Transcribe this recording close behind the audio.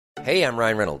Hey, I'm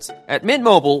Ryan Reynolds. At Mint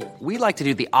Mobile, we like to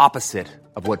do the opposite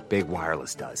of what Big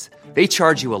Wireless does. They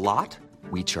charge you a lot,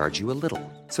 we charge you a little.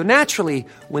 So naturally,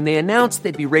 when they announced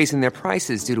they'd be raising their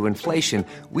prices due to inflation,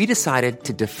 we decided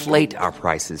to deflate our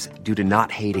prices due to not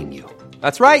hating you.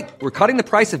 That's right. We're cutting the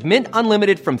price of Mint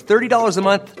Unlimited from $30 a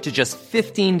month to just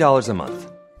 $15 a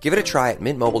month. Give it a try at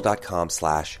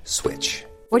mintmobile.com/switch.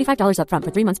 $45 up front for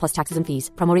 3 months plus taxes and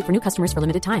fees. Promo rate for new customers for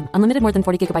limited time. Unlimited more than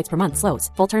 40 gigabytes per month. Slows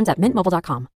full terms at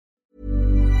mintmobile.com.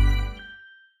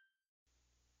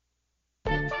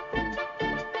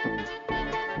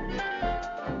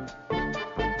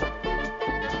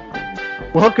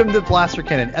 Welcome to Blaster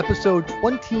Cannon, episode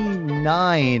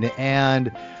 29,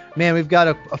 and man, we've got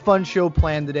a fun show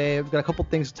planned today. We've got a couple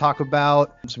things to talk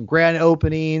about, some grand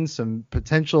openings, some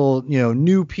potential,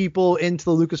 new people into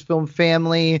the Lucasfilm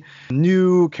family,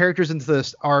 new characters into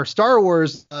our Star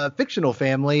Wars fictional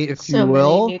family, if you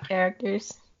will. So many new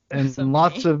characters. And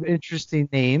lots of interesting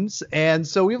names. And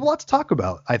so we have a lot to talk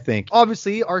about, I think.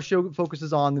 Obviously, our show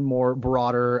focuses on the more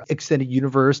broader extended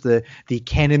universe, the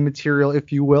canon material,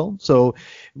 if you will. So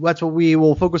that's what we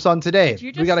will focus on today. Did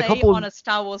you just we got say a couple on a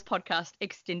Star Wars podcast,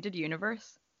 extended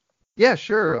universe? Yeah,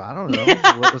 sure. I don't know.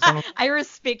 I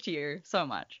respect you so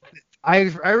much.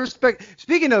 I respect.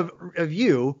 Speaking of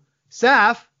you,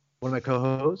 Saf, one of my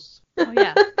co-hosts. Oh,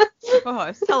 yeah.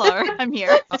 Co-host. Hello, I'm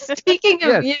here. Speaking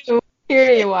of you.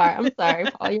 Here you are. I'm sorry,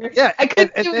 Paul. Yeah, I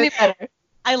couldn't do any better.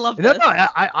 I love this. No,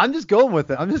 I'm just going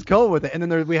with it. And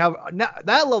then we have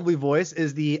that lovely voice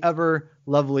is the ever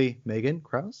lovely Megan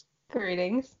Krause.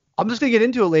 Greetings. I'm just going to get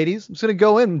into it, ladies. I'm just going to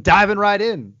go in, diving right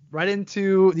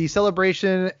into the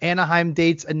Celebration Anaheim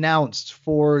dates announced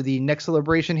for the next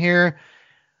celebration here.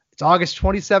 It's August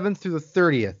 27th through the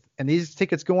 30th. And these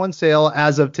tickets go on sale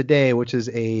as of today, which is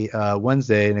a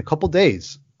Wednesday, in a couple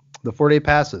days. The 4-day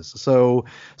passes. So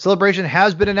Celebration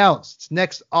has been announced. It's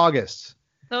next August.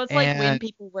 So it's like when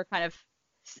people were kind of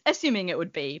assuming it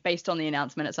would be based on the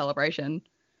announcement at Celebration.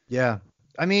 Yeah.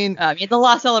 I mean, the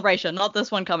last Celebration, not this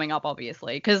one coming up,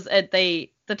 obviously, because the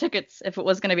tickets, if it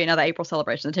was going to be another April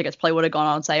Celebration, the tickets probably would have gone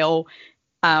on sale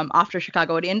after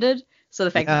Chicago had ended. So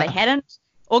the fact that they hadn't,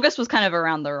 August was kind of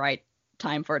around the right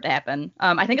time for it to happen.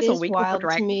 I think it's a week before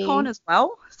Dragon Con as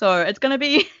well. So it's going to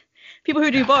be people who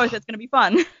do both. It's going to be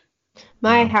fun.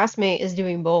 My housemate is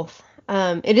doing both.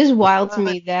 It is wild to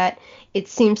me that it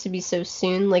seems to be so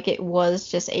soon. Like, it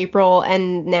was just April,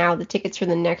 and now the tickets for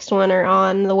the next one are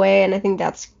on the way. And I think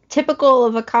that's typical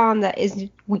of a con that is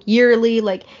yearly.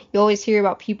 Like, you always hear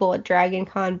about people at Dragon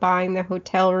Con buying their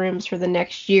hotel rooms for the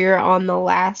next year on the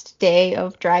last day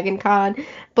of Dragon Con.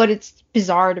 But it's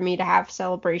bizarre to me to have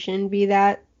Celebration be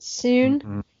that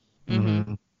soon. Mm-hmm.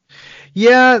 Mm-hmm.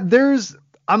 Yeah,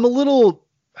 I'm a little...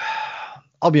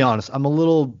 I'll be honest, I'm a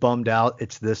little bummed out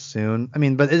it's this soon. I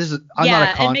mean, but I'm not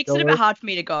a con it makes it a bit hard for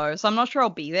me to go, so I'm not sure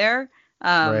I'll be there.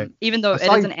 Right. Even though it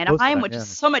is in Anaheim, which is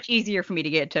so much easier for me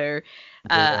to get to.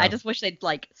 I just wish they'd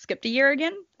skipped a year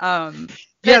again. Me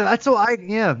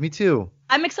too.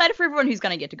 I'm excited for everyone who's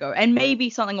gonna get to go, and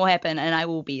maybe something will happen and I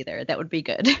will be there. That would be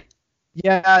good.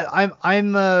 Yeah, I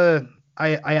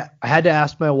had to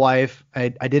ask my wife. I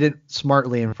did it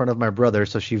smartly in front of my brother,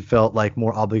 so she felt like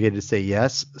more obligated to say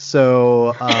yes.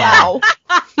 So wow,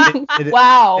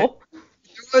 wow.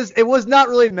 It was not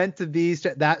really meant to be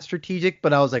that strategic,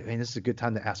 but I was like, man, this is a good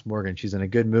time to ask Morgan. She's in a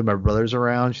good mood. My brother's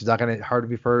around. She's not gonna hard to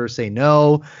be for her to say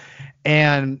no.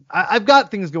 And I've got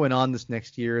things going on this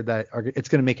next year that it's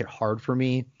gonna make it hard for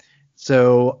me.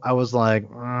 So I was like,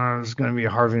 it's gonna be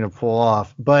hard for me to pull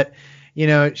off, but.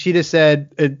 She just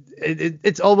said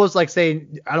it's almost like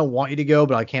saying I don't want you to go,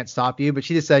 but I can't stop you. But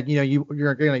she just said, you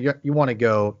want to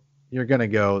go, you're gonna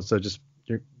go, so just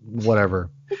whatever.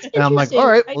 And I'm like, all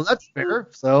right, well that's fair.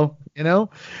 So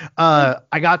I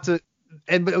got to,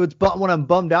 but what I'm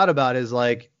bummed out about is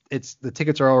the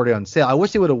tickets are already on sale. I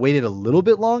wish they would have waited a little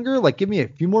bit longer, give me a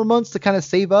few more months to kind of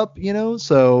save up,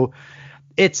 So.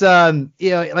 It's like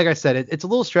I said, it's a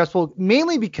little stressful,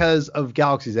 mainly because of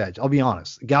Galaxy's Edge. I'll be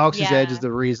honest. Galaxy's Edge is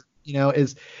the reason.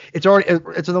 It's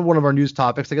another one of our news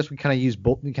topics. I guess we kind of use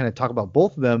both. We kind of talk about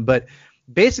both of them, but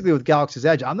basically with Galaxy's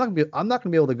Edge, I'm not gonna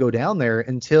be able to go down there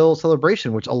until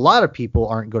Celebration, which a lot of people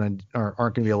aren't gonna be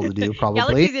able to do probably.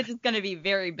 Galaxy's Edge is gonna be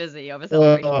very busy over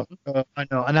Celebration. I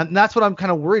know, and that's what I'm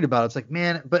kind of worried about. It's like,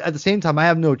 man, but at the same time, I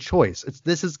have no choice.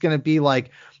 This is gonna be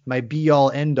like my be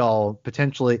all end all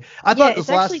potentially. I thought it's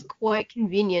actually quite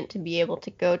convenient to be able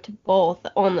to go to both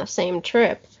on the same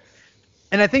trip.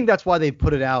 And I think that's why they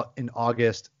put it out in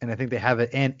August, and I think they have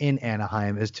it in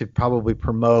Anaheim is to probably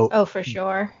promote. Oh, for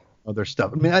sure. Other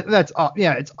stuff. I mean,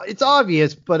 it's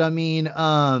obvious, but I mean,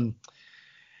 I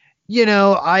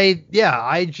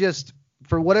just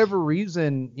for whatever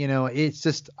reason, it's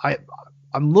just I'm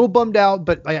a little bummed out,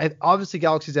 but I obviously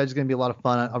Galaxy's Edge is going to be a lot of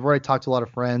fun. I've already talked to a lot of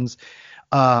friends.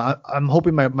 I'm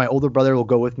hoping my older brother will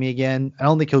go with me again. I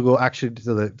don't think he'll go actually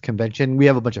to the convention. We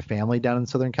have a bunch of family down in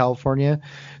Southern California,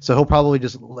 so he'll probably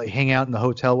just hang out in the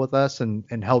hotel with us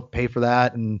and help pay for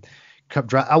that. And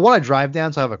I want to drive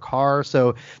down, so I have a car.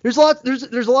 So there's a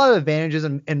lot of advantages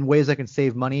and ways I can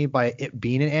save money by it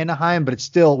being in Anaheim, but it's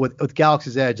still with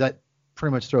Galaxy's Edge that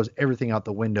pretty much throws everything out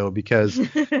the window because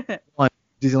one,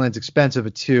 Disneyland's expensive,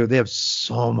 but two, they have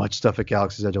so much stuff at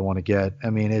Galaxy's Edge I want to get. I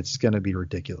mean, it's going to be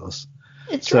ridiculous.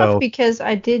 It's rough because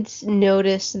I did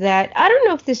notice that, I don't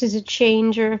know if this is a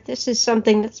change or if this is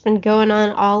something that's been going on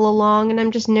all along and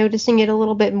I'm just noticing it a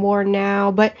little bit more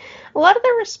now, but a lot of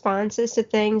the responses to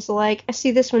things like, I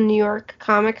see this when New York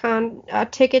Comic Con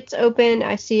tickets open,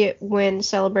 I see it when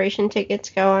Celebration tickets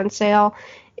go on sale,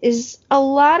 is a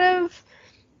lot of,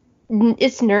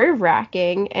 it's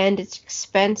nerve-wracking and it's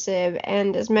expensive,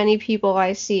 and as many people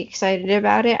I see excited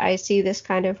about it, I see this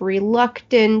kind of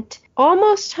reluctant,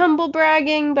 almost humble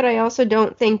bragging, but I also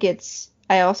don't think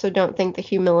the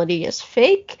humility is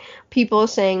fake. People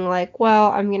saying like, well,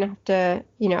 I'm going to have to,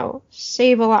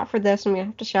 save a lot for this. I'm going to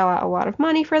have to shell out a lot of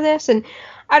money for this. And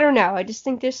I don't know. I just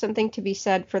think there's something to be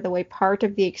said for the way part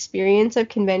of the experience of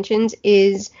conventions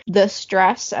is the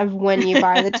stress of when you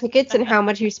buy the tickets and how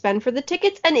much you spend for the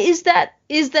tickets. And is that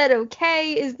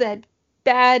okay? Is that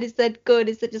bad? Is that good?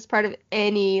 Is that just part of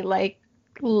any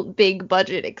big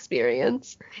budget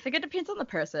experience? I think it depends on the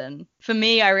person. For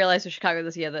me, I realized with Chicago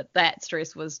this year that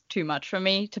stress was too much for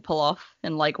me to pull off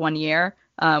in 1 year,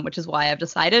 which is why I've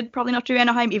decided probably not to do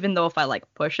Anaheim, even though if I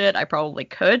push it, I probably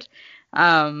could.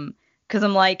 Because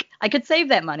I'm I could save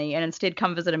that money and instead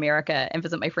come visit America and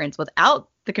visit my friends without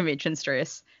the convention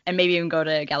stress, and maybe even go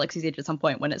to Galaxy's Edge at some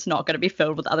point when it's not going to be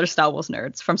filled with other Star Wars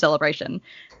nerds from Celebration.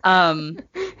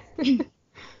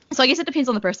 So I guess it depends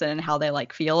on the person and how they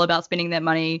feel about spending that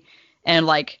money and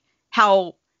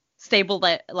how stable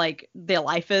that their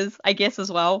life is, I guess,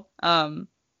 as well.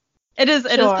 It is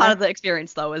part of the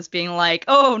experience though, is being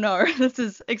oh no, this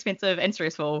is expensive and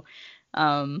stressful.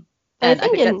 And I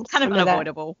think that's kind of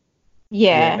unavoidable.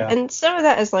 Yeah, and some of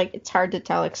that is it's hard to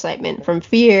tell excitement from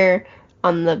fear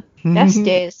on the best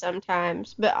days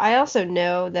sometimes. But I also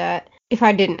know that if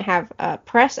I didn't have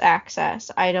press access,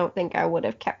 I don't think I would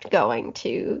have kept going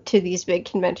to these big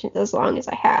conventions as long as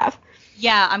I have.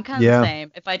 Yeah, I'm kind of the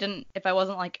same. If I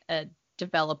wasn't a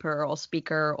developer or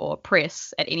speaker or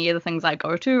press at any of the things I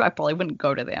go to, I probably wouldn't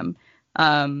go to them.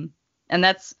 And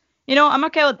that's, I'm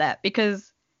okay with that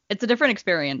because it's a different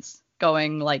experience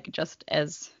going just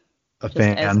as a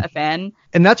fan.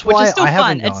 And that's why which is still I fun.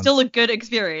 haven't gone. It's still a good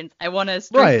experience. I want to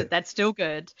stress that that's still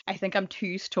good. I think I'm too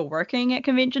used to working at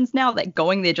conventions now that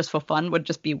going there just for fun would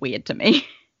just be weird to me.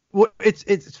 Well,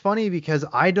 it's funny because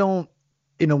I don't,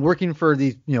 working for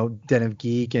these, Den of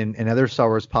Geek and other Star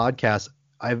Wars podcasts,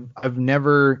 I've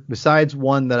never, besides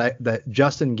one that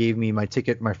Justin gave me my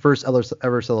ticket, my first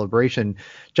ever Celebration,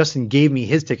 Justin gave me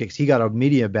his tickets. He got a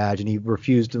media badge and he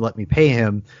refused to let me pay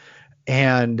him.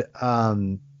 And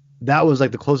that was the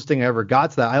closest thing I ever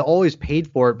got to that. I always paid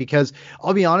for it because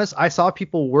I'll be honest, I saw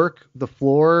people work the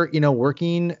floor,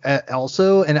 working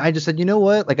also. And I just said, you know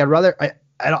what? I'd rather,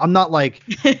 I'm not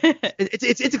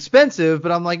it's expensive,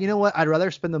 but I'm you know what? I'd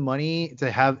rather spend the money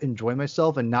to enjoy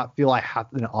myself and not feel I have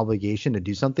an obligation to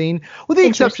do something, with the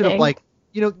exception of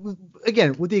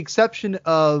again, with the exception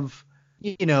of,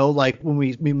 when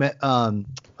we met,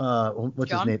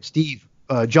 what's his name? Steve.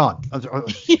 John.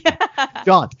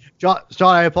 John,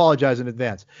 I apologize in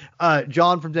advance.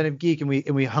 John from Den of Geek, and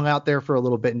we hung out there for a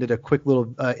little bit and did a quick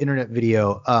little internet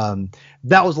video.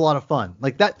 That was a lot of fun.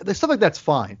 That stuff that's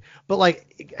fine. But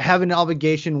having an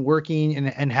obligation, working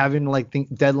and having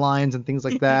deadlines and things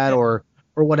like that, or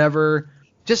whatever.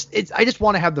 I just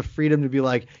want to have the freedom to be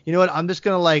you know what? I'm just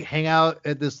gonna hang out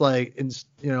at this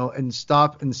and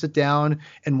stop and sit down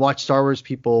and watch Star Wars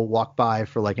people walk by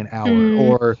for an hour,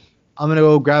 or I'm going to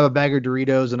go grab a bag of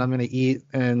Doritos and I'm going to eat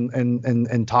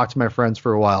and talk to my friends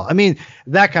for a while. I mean,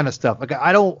 that kind of stuff.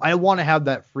 I want to have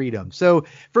that freedom. So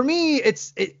for me,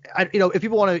 if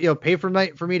people want to, pay for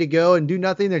me to go and do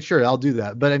nothing, then sure, I'll do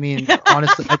that. But I mean,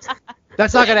 honestly,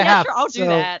 that's not going to happen. Sure, I'll do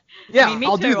that. Yeah, I mean, me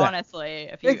I'll too, do that. Honestly.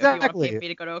 If you want to pay me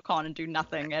to go to a con and do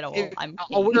nothing at all,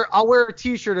 I'll wear a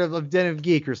T-shirt of Den of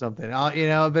Geek or something. But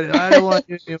I don't want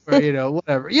to,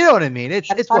 whatever. You know what I mean? It's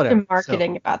whatever.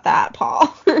 Marketing about that,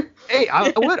 Paul. Hey,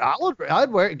 I'd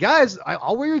wear it, guys.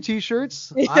 I'll wear your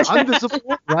T-shirts. I'm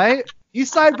visible, right?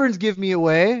 these sideburns give me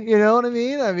away. You know what I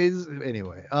mean?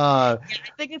 Anyway. I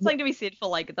think it's something to be said for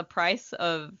like the price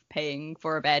of paying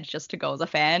for a badge just to go as a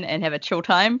fan and have a chill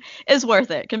time is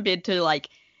worth it compared to like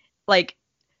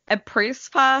a press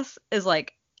pass is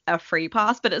like a free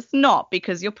pass, but it's not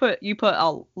because you put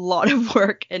a lot of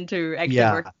work into actually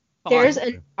working. There's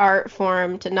an art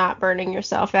form to not burning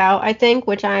yourself out, I think,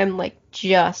 which I'm like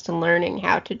just learning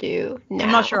how to do now.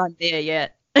 I'm not sure I'm there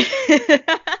yet.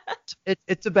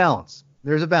 It's a balance.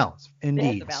 There's a balance,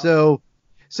 indeed. So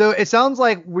it sounds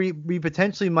like we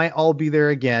potentially might all be there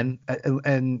again,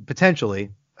 and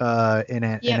potentially in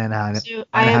Anaheim. So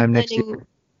I am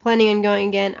planning on going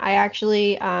again. I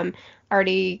actually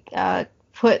already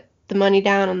put the money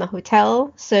down on the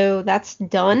hotel, so that's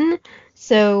done.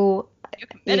 So you're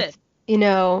committed. You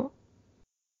know,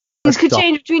 things could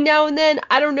change between now and then.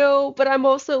 I don't know, but I'm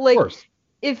also like,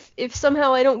 if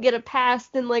somehow I don't get a pass,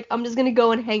 then like I'm just gonna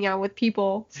go and hang out with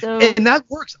people. So and that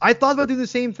works. I thought about doing the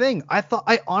same thing.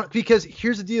 Because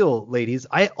here's the deal, ladies.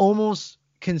 I almost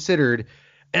considered,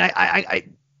 and I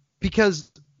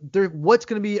because what's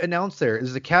going to be announced there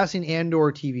is a Cassian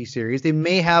Andor TV series. They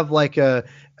may have like a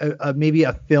maybe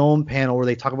a film panel where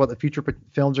they talk about the future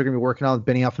films they're going to be working on with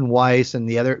Benioff and Weiss and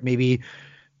the other maybe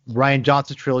Rian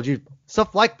Johnson trilogy,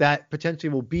 stuff like that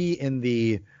potentially will be in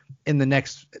the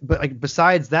next. But like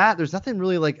besides that, there's nothing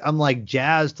really like I'm like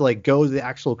jazzed to like go to the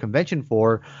actual convention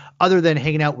for, other than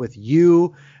hanging out with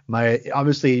you,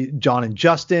 obviously John and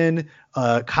Justin,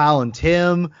 Kyle and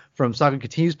Tim from Saga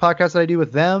Continues podcast that I do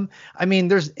with them. I mean,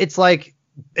 it's like,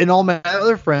 and all my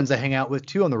other friends I hang out with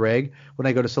too on the reg when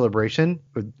I go to Celebration,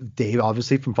 with Dave,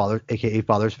 obviously from aka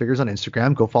Father's Figures on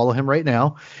Instagram. Go follow him right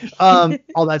now.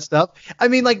 All that stuff. I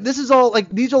mean, like this is all like,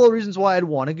 these are all the reasons why I'd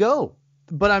want to go,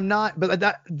 but I'm not,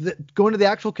 going to the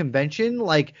actual convention,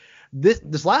 like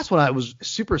this last one, I was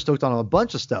super stoked on a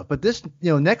bunch of stuff, but this,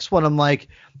 next one, I'm like,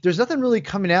 there's nothing really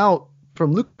coming out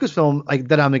from Lucasfilm like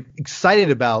that I'm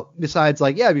excited about, besides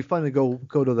like, yeah, it'd be fun to go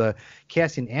to the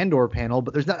Cassian Andor panel,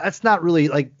 but that's not really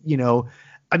like,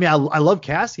 I mean, I love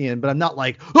Cassian, but I'm not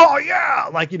like, oh yeah,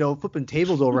 like, flipping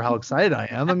tables over how excited I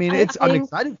am. I mean, I'm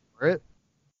excited for it.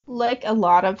 Like a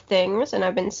lot of things, and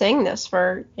I've been saying this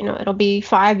for, it'll be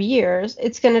 5 years,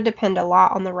 it's going to depend a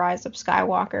lot on the rise of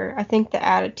Skywalker. I think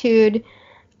the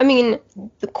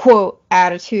quote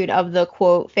attitude of the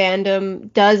quote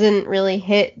fandom doesn't really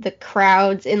hit the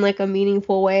crowds in like a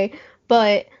meaningful way,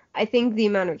 but I think the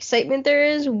amount of excitement there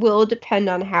is will depend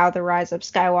on how the rise of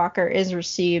Skywalker is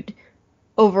received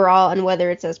overall and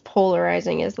whether it's as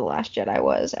polarizing as The Last Jedi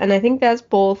was. And I think that's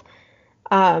both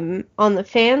on the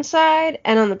fan side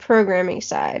and on the programming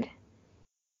side.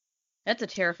 That's a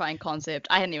terrifying concept.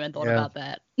 I hadn't even thought about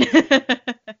that. The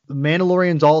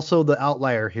Mandalorian's also the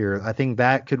outlier here. I think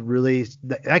that could really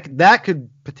that could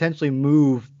potentially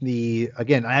move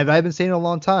again, I've been saying it a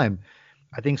long time.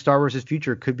 I think Star Wars'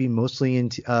 future could be mostly in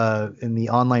the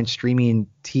online streaming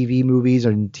TV movies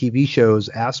and TV shows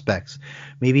aspects,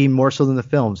 maybe more so than the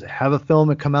films. Have a film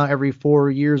that come out every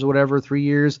 4 years or whatever, 3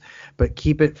 years, but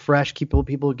keep it fresh, keep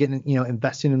people getting,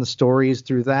 investing in the stories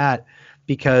through that,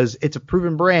 because it's a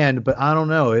proven brand. But I don't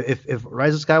know if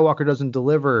Rise of Skywalker doesn't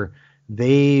deliver,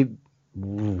 it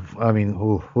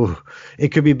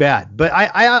could be bad. But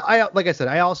I like I said,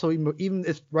 I also, even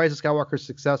if Rise of Skywalker is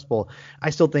successful, I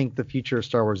still think the future of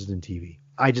Star Wars is in TV.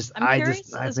 I'm curious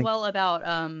as well about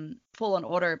Fallen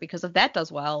Order, because if that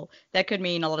does well, that could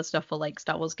mean a lot of stuff for like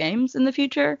Star Wars games in the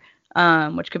future,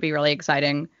 which could be really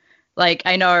exciting. Like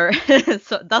I know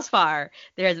so thus far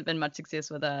there hasn't been much success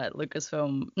with EA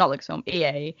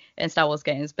and Star Wars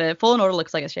games, but Fallen Order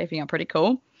looks like it's shaping up pretty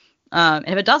cool. And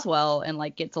if it does well and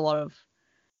like gets a lot of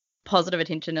positive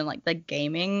attention in like the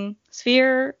gaming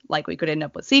sphere, like we could end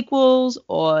up with sequels,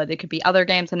 or there could be other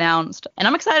games announced, and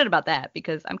I'm excited about that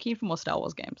because I'm keen for more Star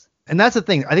Wars games. And that's the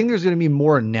thing, I think there's going to be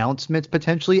more announcements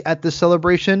potentially at this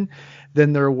celebration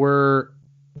than there were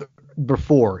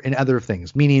before in other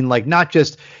things, meaning like not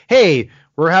just, hey,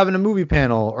 we're having a movie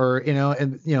panel, or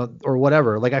or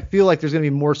whatever. Like I feel like there's going to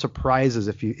be more surprises,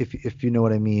 if you know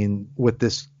what I mean, with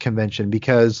this convention,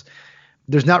 because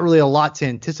there's not really a lot to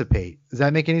anticipate. Does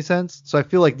that make any sense? So I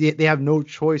feel like they have no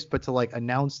choice but to like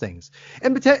announce things.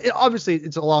 And obviously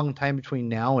it's a long time between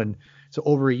now and so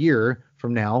over a year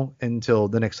from now until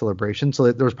the next celebration.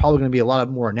 So there's probably going to be a lot of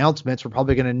more announcements. We're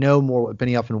probably going to know more what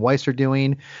Benioff and Weiss are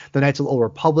doing. The Knights of the Old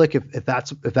Republic, if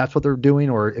that's what they're doing,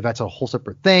 or if that's a whole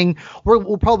separate thing,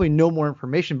 we'll probably know more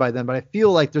information by then. But I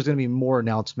feel like there's going to be more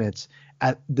announcements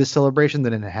at this celebration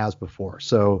than it has before.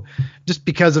 So just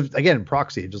because of, again,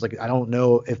 proxy, just like I don't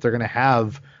know if they're going to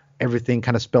have everything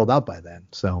kind of spelled out by then.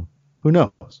 So Who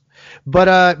knows? But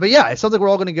yeah, it sounds like we're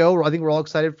all going to go. I think we're all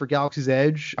excited for Galaxy's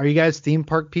Edge. Are you guys theme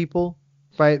park people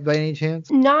by any chance?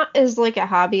 Not as like a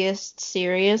hobbyist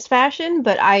serious fashion,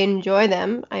 but I enjoy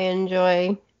them. I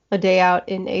enjoy a day out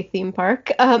in a theme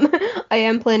park. I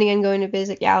am planning on going to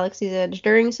visit Galaxy's Edge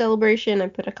during Celebration. I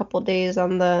put a couple days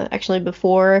on actually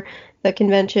before the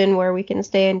convention where we can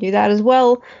stay and do that as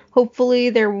well. Hopefully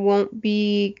there won't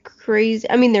be crazy,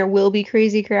 I mean there will be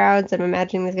crazy crowds. I'm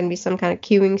imagining there's going to be some kind of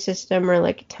queuing system or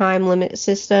like a time limit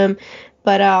system,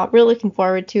 but really looking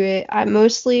forward to it. I've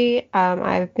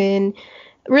been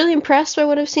really impressed by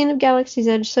what I've seen of Galaxy's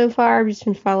Edge so far. I've just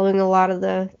been following a lot of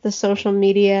the social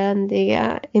media and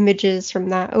the images from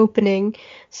that opening.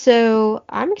 So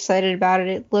I'm excited about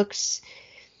it.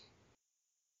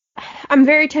 I'm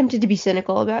very tempted to be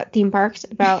cynical about theme parks,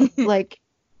 about like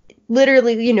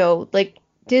literally, like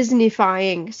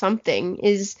Disneyfying something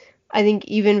is, I think,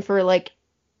 even for like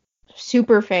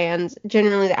super fans,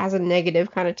 generally that has a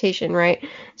negative connotation, right?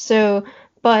 So,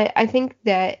 but I think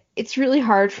that it's really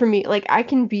hard for me. Like, I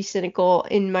can be cynical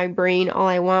in my brain all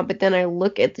I want, but then I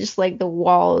look at just like the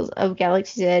walls of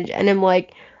Galaxy's Edge and I'm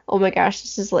like, oh my gosh,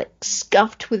 this is like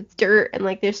scuffed with dirt, and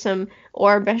like there's some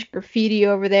Aurebesh graffiti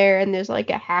over there, and there's like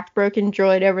a half broken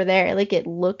droid over there. Like, it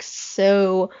looks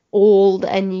so old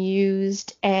and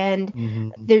used,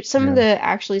 and there's some of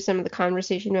the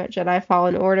conversation about Jedi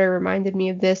Fallen Order reminded me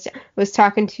of this. I was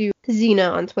talking to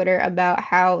Xena on Twitter about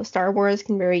how Star Wars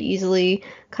can very easily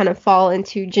kind of fall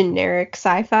into generic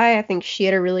sci-fi. I think she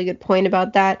had a really good point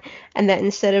about that, and that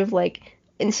instead of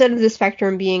the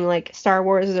spectrum being like Star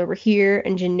Wars is over here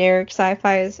and generic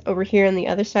sci-fi is over here on the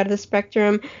other side of the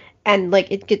spectrum, and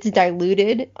like it gets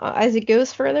diluted as it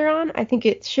goes further on, I think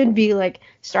it should be like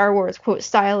Star Wars quote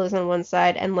style is on one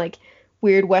side and like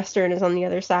weird Western is on the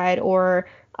other side, or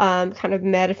kind of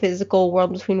metaphysical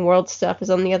world between worlds stuff is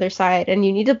on the other side, and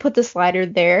you need to put the slider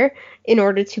there in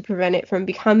order to prevent it from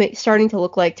starting to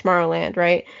look like Tomorrowland,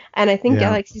 right? And I think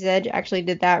Galaxy's Edge actually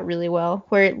did that really well,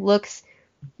 where it looks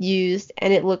used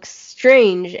and it looks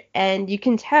strange, and you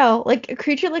can tell, like a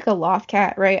creature like a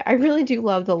Lothcat, right? I really do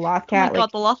love the Lothcat. Oh my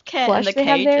god, the Lothcat in the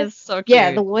cage is so cute.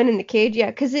 Yeah, the one in the cage,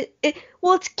 yeah, because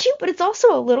it's cute, but it's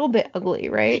also a little bit ugly,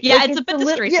 right? Yeah, like, it's a bit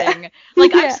distressing.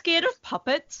 Like, I'm scared of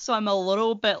puppets, so I'm a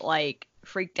little bit like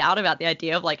freaked out about the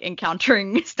idea of like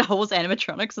encountering Star Wars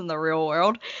animatronics in the real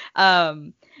world. But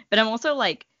I'm also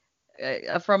like,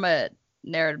 from a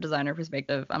narrative designer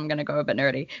perspective, I'm gonna go a bit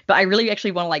nerdy, but I really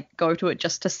actually want to like go to it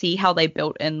just to see how they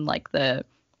built in like the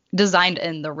designed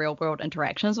in the real world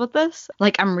interactions with this.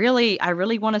 Like, I really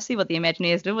want to see what the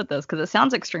Imagineers did with this, because it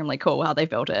sounds extremely cool how they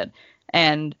built it,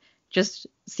 and just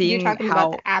seeing you're talking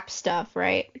about the app stuff,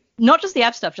 right? Not just the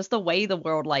app stuff, just the way the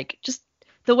world, like, just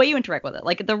the way you interact with it,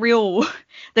 like the real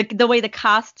the way the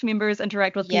cast members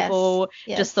interact with people,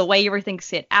 just the way everything's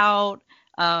set out,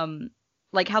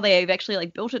 like how they've actually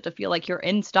like built it to feel like you're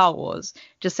in Star Wars,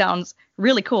 just sounds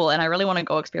really cool, and I really want to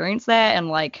go experience that and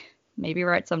like maybe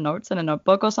write some notes in a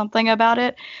notebook or something about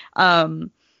it.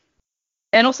 And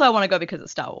also I want to go because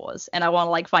it's Star Wars, and I want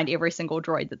to like find every single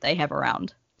droid that they have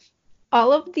around.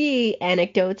 All of the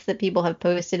anecdotes that people have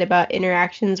posted about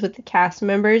interactions with the cast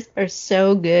members are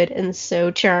so good and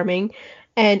so charming.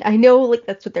 And I know, like,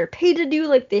 that's what they're paid to do.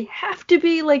 Like, they have to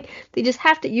be, like, they just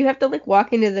have to, you have to, like,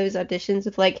 walk into those auditions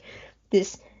with, like,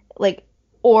 this, like,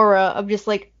 aura of just,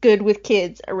 like, good with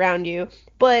kids around you.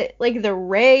 But, like, the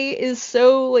Rey is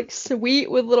so, like,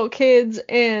 sweet with little kids,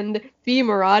 and V.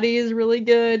 Marathi is really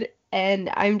good. And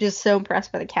I'm just so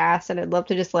impressed by the cast, and I'd love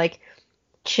to just, like,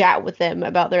 chat with them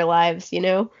about their lives, you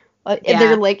know? And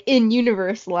their, like,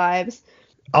 in-universe lives.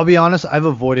 I'll be honest, I've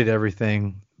avoided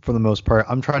everything for the most part.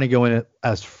 I'm trying to go in it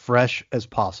as fresh as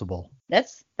possible.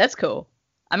 That's cool.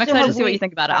 I'm excited to see what you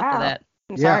think about it after that.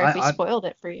 I'm sorry if we spoiled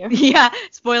it for you. Yeah,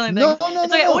 spoiling things. No,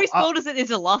 it's like, all we spoiled is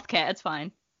a Lothcat. It's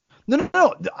fine. No.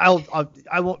 I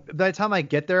won't. By the time I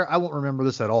get there, I won't remember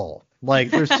this at all.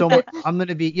 Like, there's so much. I'm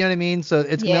gonna be, you know what I mean? So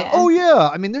it's gonna. Oh yeah.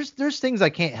 I mean, there's things I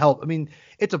can't help. I mean,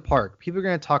 it's a park. People are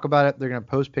gonna talk about it. They're gonna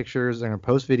post pictures. They're gonna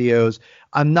post videos.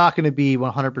 I'm not gonna be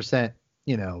 100%.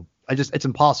 You know, it's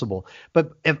impossible.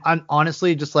 But if I'm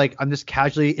honestly just like,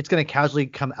 it's gonna casually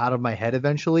come out of my head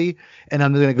eventually, and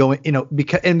I'm gonna go in. You know,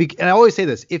 and I always say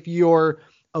this: if you're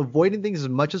avoiding things as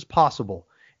much as possible,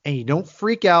 and you don't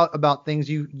freak out about things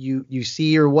you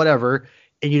see or whatever,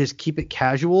 and you just keep it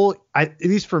casual, at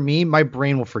least for me, my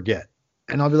brain will forget,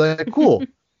 and I'll be like, cool.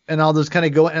 And I'll just kind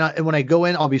of go, and when I go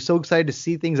in, I'll be so excited to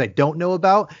see things I don't know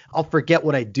about. I'll forget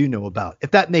what I do know about.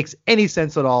 If that makes any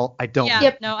sense at all, I don't.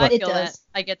 Yeah, no, I feel that.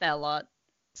 I get that a lot.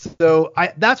 So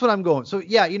that's what I'm going. So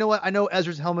yeah, you know what? I know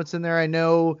Ezra's helmet's in there. I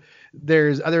know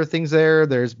There's other things there.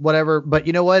 There's whatever. But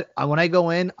you know what? When I go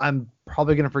in, I'm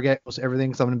probably going to forget almost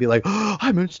everything. So I'm going to be like, oh,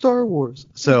 I'm in Star Wars.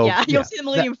 So yeah, you'll see the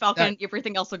Millennium Falcon.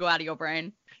 Everything else will go out of your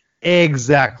brain.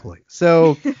 Exactly.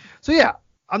 So yeah,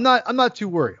 I'm not too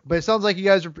worried. But it sounds like you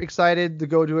guys are excited to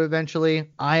go to it eventually.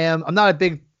 I am. I'm not a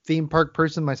big theme park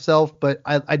person myself, but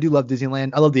I do love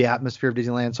Disneyland. I love the atmosphere of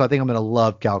Disneyland, so I think I'm gonna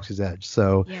love Galaxy's Edge.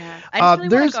 So yeah, I just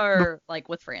really want to go like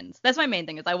with friends. That's my main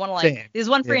thing. Is I want to like. There's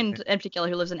one friend in particular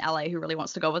who lives in LA who really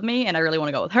wants to go with me, and I really want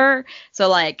to go with her. So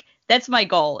like that's my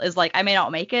goal. Is like I may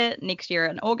not make it next year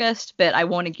in August, but I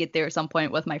want to get there at some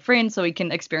point with my friends so we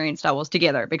can experience Star Wars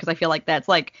together, because I feel like that's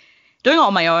like doing it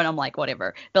on my own. I'm like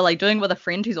whatever, but like doing it with a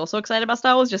friend who's also excited about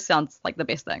Star Wars just sounds like the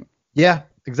best thing. Yeah,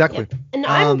 exactly. Yeah. And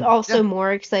I'm also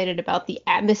more excited about the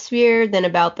atmosphere than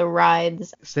about the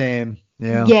rides. Same.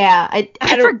 Yeah. Yeah.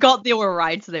 I forgot there were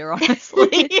rides there,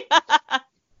 honestly.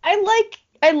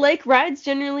 I like rides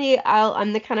generally.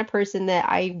 I'm the kind of person that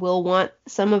I will want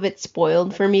some of it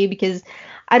spoiled for me, because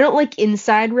I don't like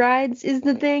inside rides is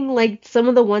the thing. Like some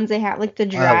of the ones they have, like the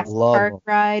Jurassic Park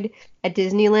ride at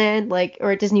Disneyland, like,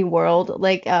 or at Disney World,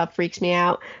 like, freaks me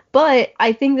out. But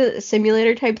I think that the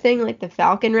simulator type thing, like the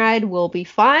Falcon ride, will be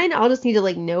fine. I'll just need to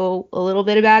like know a little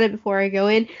bit about it before I go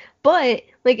in. But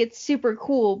like it's super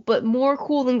cool. But more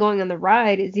cool than going on the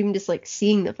ride is even just like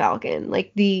seeing the Falcon,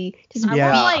 like the just I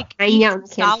want to like eat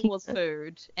Star Wars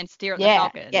food and stare at the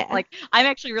Falcon. Yeah. Like I'm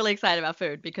actually really excited about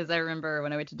food, because I remember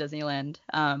when I went to Disneyland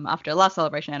after last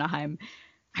Celebration Anaheim,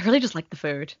 I really just liked the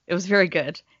food. It was very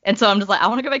good, and so I'm just like I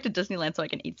want to go back to Disneyland so I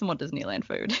can eat some more Disneyland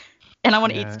food, and I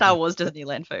want to eat Star Wars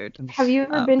Disneyland food. Have you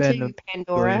ever been to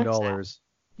Pandora?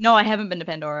 No, I haven't been to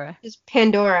Pandora.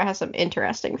 Pandora has some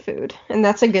interesting food, and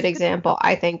that's a good example,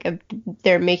 I think, of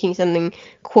they're making something,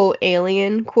 quote,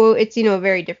 alien, quote. It's, a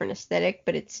very different aesthetic,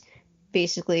 but it's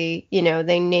basically,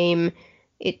 they name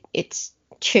it's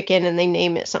chicken and they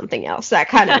name it something else, that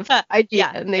kind of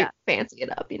idea, and they fancy it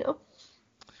up,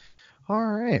 All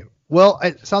right. Well,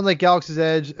 it sounds like Galaxy's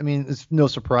Edge. I mean, it's no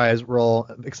surprise. We're all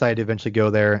excited to eventually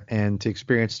go there and to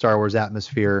experience Star Wars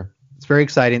atmosphere. It's very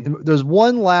exciting. There's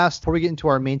one last, before we get into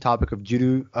our main topic of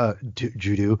Dooku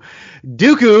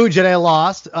Jedi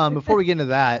Lost. Before we get into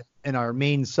that and our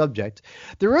main subject,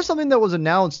 there was something that was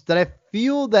announced that I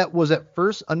feel that was at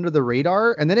first under the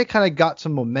radar, and then it kind of got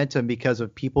some momentum because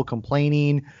of people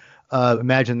complaining.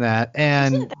 Imagine that,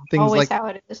 and Isn't that things always like how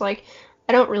it is. Like,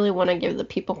 I don't really want to give the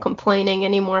people complaining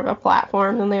any more of a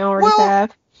platform than they already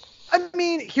have. I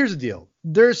mean, here's the deal.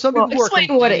 There's some people who are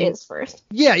explain what it is first.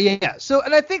 Yeah. So,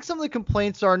 and I think some of the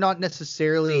complaints are not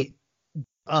necessarily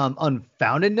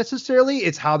unfounded necessarily.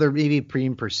 It's how they're maybe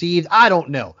being perceived. I don't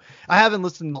know. I haven't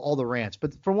listened to all the rants,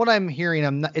 but from what I'm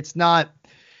hearing, it's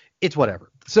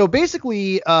whatever. So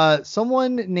basically,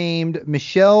 someone named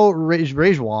Michelle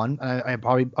Rejwan,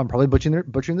 I'm probably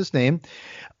butchering this name.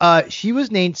 She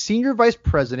was named Senior Vice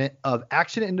President of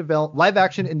Live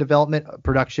Action and Development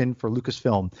Production for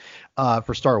Lucasfilm,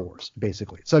 for Star Wars,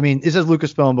 basically. So, I mean, it says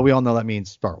Lucasfilm, but we all know that means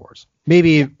Star Wars.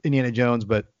 Maybe Indiana Jones,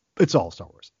 but it's all Star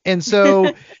Wars. And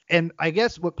so, and I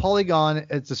guess what Polygon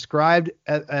has described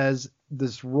as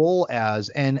this role as,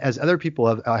 and as other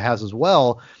people has as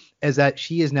well, is that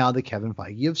she is now the Kevin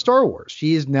Feige of Star Wars.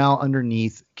 She is now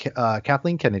underneath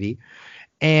Kathleen Kennedy.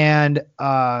 And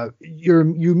you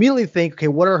immediately think, okay,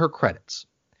 what are her credits?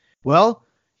 Well,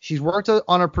 she's worked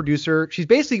on a producer. She's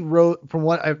basically wrote, from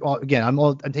what I'm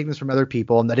taking this from other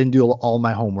people, and I didn't do all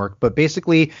my homework, but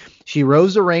basically she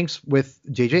rose the ranks with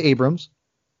J.J. Abrams,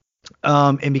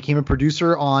 and became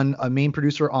a main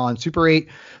producer on Super 8,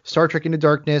 Star Trek Into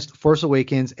Darkness, Force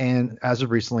Awakens, and as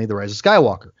of recently, The Rise of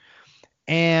Skywalker.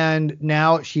 And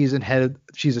now she's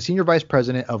a senior vice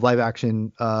president of live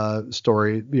action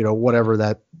story, whatever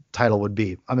that title would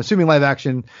be. I'm assuming live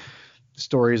action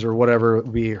stories or whatever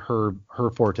would be her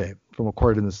forte, from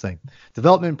according to this thing.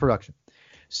 Development and production.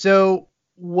 So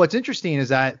what's interesting is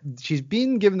that she's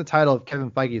being given the title of Kevin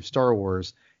Feige of Star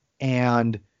Wars,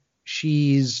 and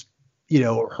she's,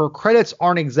 her credits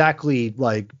aren't exactly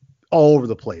like all over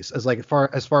the place as far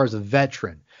as a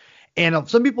veteran. And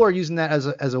some people are using that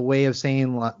as a way of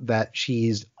saying that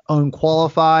she's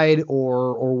unqualified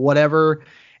or whatever.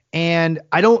 And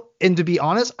to be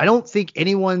honest, I don't think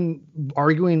anyone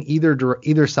arguing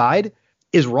either side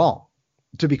is wrong,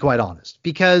 to be quite honest,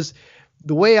 because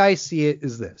the way I see it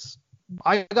is this.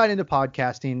 I got into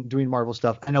podcasting, doing Marvel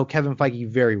stuff. I know Kevin Feige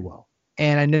very well,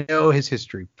 and I know his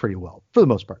history pretty well for the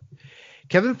most part.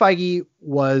 Kevin Feige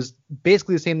was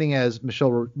basically the same thing as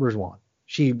Michelle Rejwan.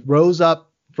 She rose up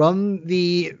from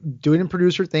the doing and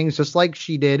producer things, just like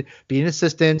she did, being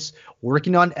assistants,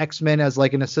 working on X-Men as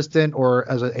like an assistant or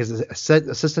as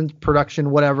assistant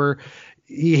production, whatever,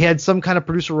 he had some kind of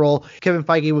producer role. Kevin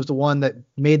Feige was the one that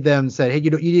made them said, hey,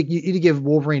 you need to give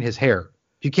Wolverine his hair.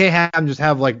 You can't have him just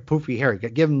have like poofy hair. You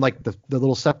give him like the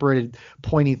little separated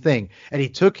pointy thing. And he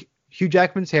took Hugh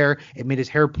Jackman's hair and made his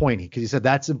hair pointy because he said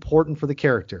that's important for the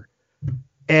character.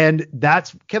 And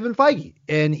that's Kevin Feige.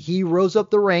 And he rose up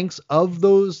the ranks of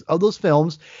those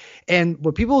films. And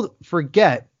what people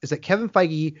forget is that Kevin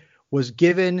Feige was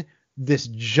given this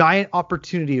giant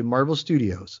opportunity in Marvel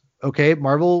Studios. Okay,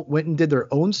 Marvel went and did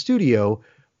their own studio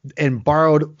and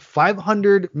borrowed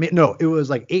 $800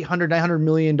 $900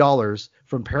 million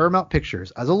from Paramount Pictures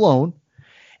as a loan.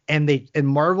 And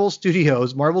Marvel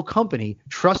Studios, Marvel Company,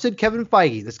 trusted Kevin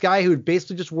Feige, this guy who had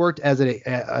basically just worked as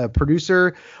a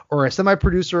producer or a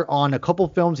semi-producer on a couple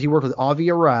films. He worked with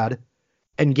Avi Arad,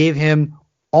 and gave him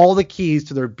all the keys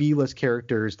to their B-list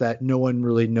characters that no one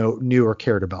really knew or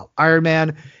cared about. Iron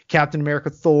Man, Captain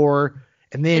America, Thor.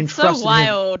 And they entrusted so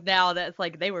wild now that it's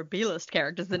like they were B-list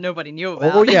characters that nobody knew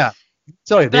about. Oh yeah,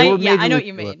 sorry, I know what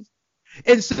you mean.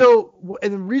 And so,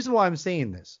 and the reason why I'm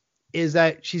saying this is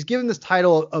that she's given this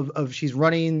title of she's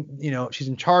running, she's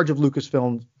in charge of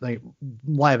Lucasfilm like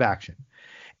live action,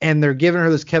 and they're giving her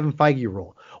this Kevin Feige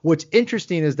role. What's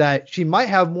interesting is that she might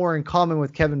have more in common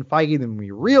with Kevin Feige than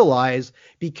we realize,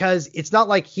 because it's not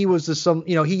like he was just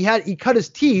he cut his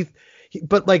teeth,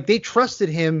 but like they trusted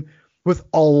him with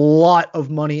a lot of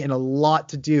money and a lot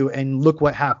to do, and look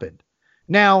what happened.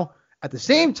 Now, at the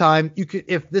same time,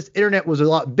 if this internet was a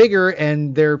lot bigger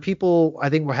and there are people, I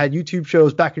think, had YouTube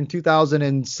shows back in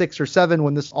 2006 or 7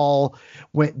 when this all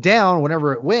went down,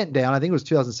 whenever it went down, I think it was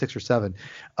 2006 or 7,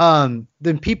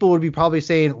 then people would be probably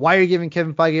saying, why are you giving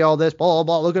Kevin Feige all this, blah, blah,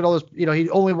 blah, look at all this, he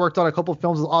only worked on a couple of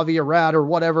films with Avi Arad or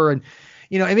whatever, and,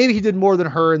 and maybe he did more than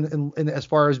her in as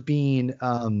far as being,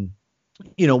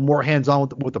 more hands-on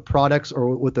with the products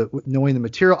or with knowing the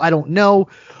material. I don't know.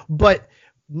 But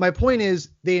my point is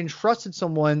they entrusted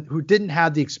someone who didn't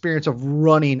have the experience of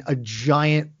running a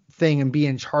giant thing and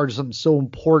being in charge of something so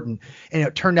important. And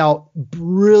it turned out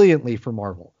brilliantly for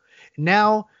Marvel.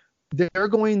 Now I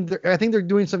think they're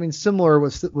doing something similar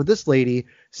with this lady,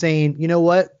 saying, you know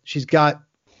what? She's got,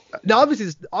 now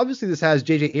obviously this has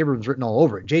J.J. Abrams written all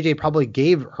over it. J.J. probably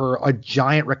gave her a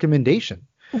giant recommendation.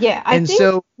 Yeah, I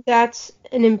think that's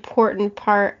an important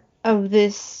part of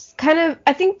this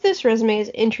I think this resume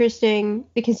is interesting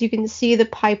because you can see the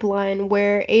pipeline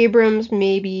where Abrams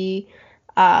maybe,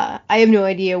 I have no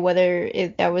idea whether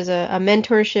that was a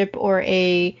mentorship or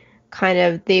a kind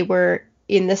of, they were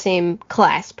in the same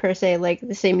class per se, like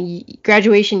the same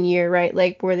graduation year, right?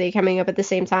 Like, were they coming up at the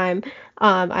same time?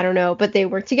 I don't know, but they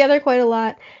worked together quite a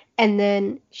lot. And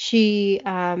then she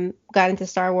got into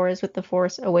Star Wars with The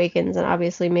Force Awakens and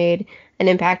obviously made an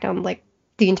impact on like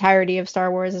the entirety of Star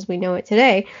Wars as we know it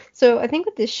today. So I think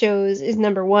what this shows is,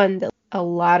 number one, that a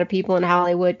lot of people in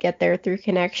Hollywood get there through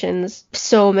connections.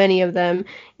 So many of them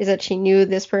is that she knew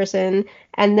this person.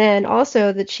 And then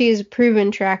also that she has a proven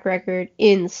track record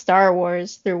in Star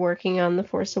Wars through working on The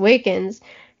Force Awakens.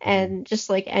 And just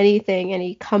like anything,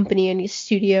 any company, any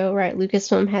studio, right,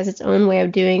 Lucasfilm has its own way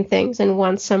of doing things and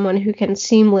wants someone who can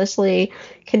seamlessly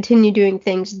continue doing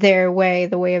things their way,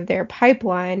 the way of their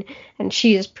pipeline. And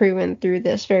she has proven through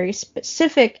this very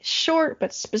specific, short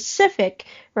but specific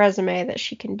resume that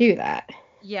she can do that.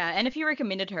 Yeah, and if he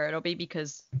recommended her, it'll be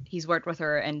because he's worked with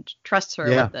her and trusts her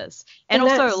with this. And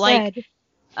also, like,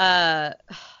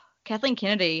 Kathleen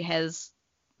Kennedy has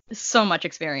so much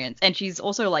experience, and she's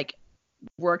also, like,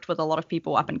 worked with a lot of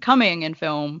people up and coming in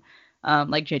film,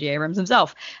 like J.J. Abrams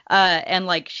himself, and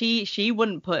like she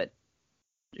wouldn't put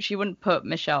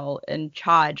Michelle in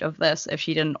charge of this if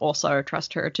she didn't also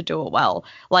trust her to do it well.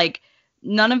 Like,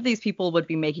 none of these people would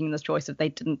be making this choice if they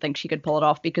didn't think she could pull it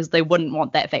off, because they wouldn't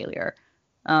want that failure.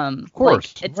 Of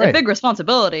course, like, it's a big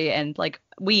responsibility, and like,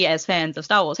 we as fans of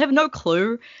Star Wars have no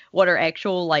clue what her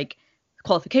actual like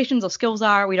qualifications or skills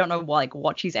are. We don't know like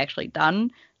what she's actually done.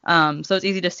 So it's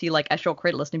easy to see like a short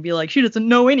credit list and be like, she doesn't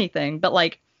know anything. But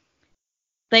like,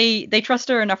 they trust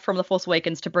her enough from The Force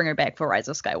Awakens to bring her back for Rise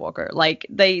of Skywalker. Like,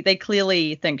 they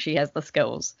clearly think she has the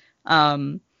skills.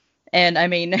 And I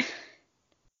mean,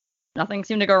 nothing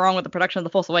seemed to go wrong with the production of The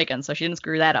Force Awakens, so she didn't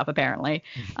screw that up apparently.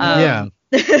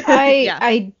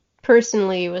 I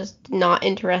personally was not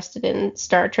interested in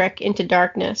Star Trek Into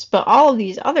Darkness, but all of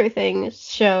these other things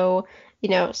show,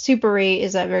 Super 8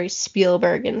 is that very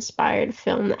Spielberg-inspired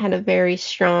film that had a very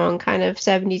strong kind of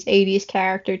 70s, 80s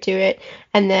character to it.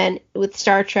 And then with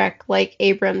Star Trek, like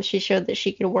Abrams, she showed that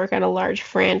she could work on a large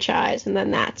franchise, and then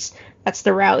that's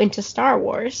the route into Star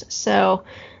Wars. So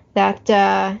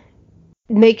that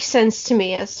makes sense to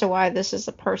me as to why this is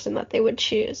the person that they would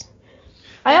choose.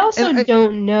 I also And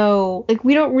don't know, like,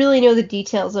 we don't really know the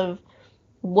details of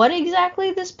what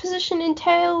exactly this position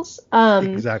entails.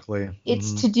 exactly.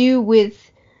 It's to do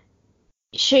with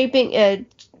shaping.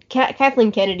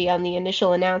 Kathleen Kennedy on the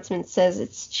initial announcement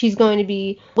says she's going to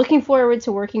be looking forward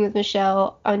to working with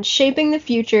Michelle on shaping the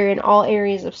future in all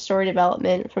areas of story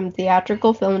development, from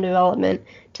theatrical film development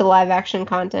to live action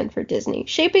content for Disney.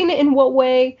 Shaping it in what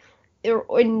way,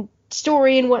 or in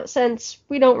story in what sense,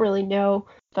 we don't really know,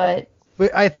 but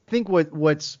I think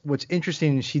what's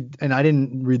interesting, and I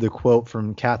didn't read the quote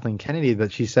from Kathleen Kennedy,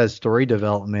 but she says story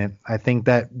development. I think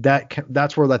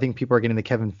that's where I think people are getting the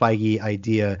Kevin Feige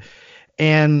idea.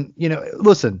 And,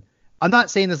 listen, I'm not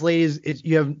saying this lady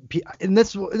and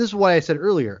this is what I said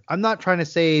earlier. I'm not trying to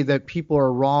say that people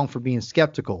are wrong for being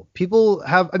skeptical. People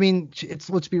have,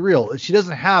 let's be real. She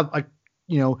doesn't have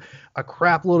a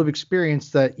crap load of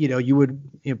experience that,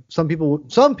 some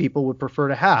people would prefer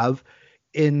to have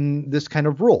in this kind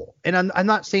of role. And I'm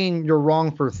not saying you're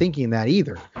wrong for thinking that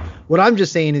either. What I'm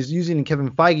just saying is, using Kevin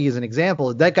Feige as an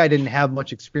example, that guy didn't have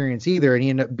much experience either, and he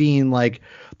ended up being like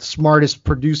the smartest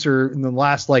producer in the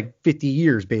last 50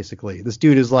 years, basically. This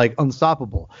dude is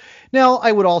unstoppable. Now,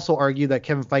 I would also argue that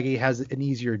Kevin Feige has an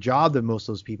easier job than most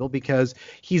of those people, because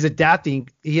he's adapting.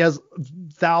 He has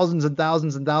thousands and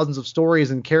thousands and thousands of stories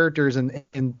and characters and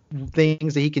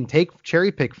things that he can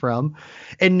cherry pick from,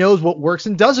 and knows what works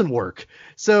and doesn't work.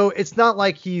 So it's not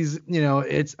like he's,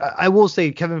 I will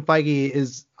say Kevin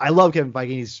Feige I love Kevin Feige.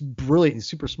 He's brilliant. He's a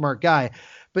super smart guy,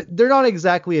 but they're not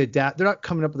exactly they're not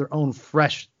coming up with their own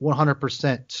fresh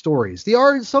 100% stories. They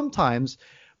are sometimes,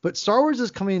 but Star Wars is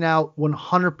coming out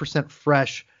 100%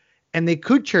 fresh, and they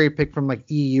could cherry pick from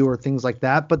EU or things like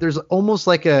that, but there's almost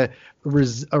like a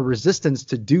resistance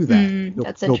to do that.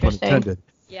 That's interesting. Pun intended.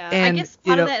 Yeah, And, I guess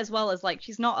part of that as well is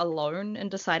she's not alone in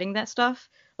deciding that stuff.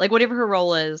 Whatever her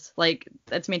role is,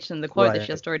 it's mentioned in the quote that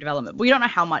she has story development. We don't know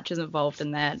how much is involved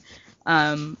in that,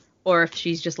 or if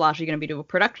she's just largely going to be doing the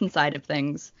production side of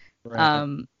things.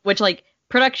 Right. Which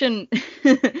production,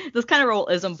 this kind of role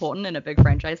is important in a big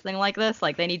franchise thing like this.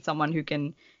 They need someone who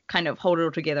can kind of hold it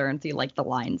all together and see the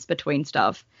lines between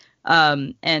stuff.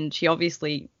 And she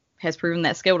obviously has proven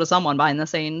that skill to someone behind the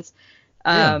scenes.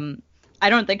 I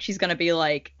don't think she's going to be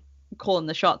calling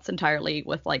the shots entirely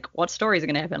with what stories are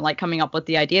going to happen, coming up with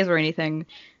the ideas or anything,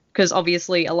 because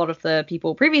obviously a lot of the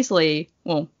people previously,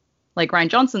 well, Rian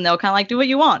Johnson, they'll kind of do what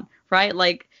you want, right?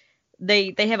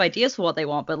 They have ideas for what they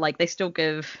want, but they still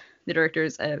give the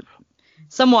directors a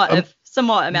somewhat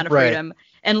amount of freedom.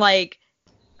 And I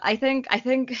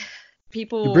think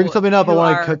people, you bring something up I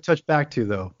want to touch back to,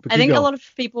 though. I think a lot of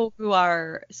people who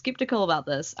are skeptical about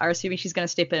this are assuming she's going to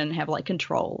step in and have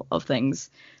control of things,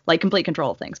 complete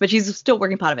control of things. But she's still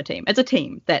working part of a team. It's a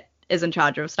team that is in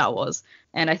charge of Star Wars,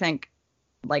 and I think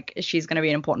she's going to be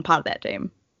an important part of that team.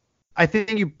 I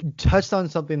think you touched on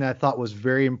something that I thought was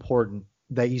very important.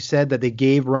 That you said that they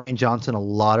gave Rian Johnson a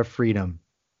lot of freedom,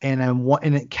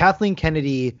 and Kathleen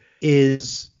Kennedy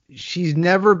she's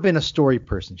never been a story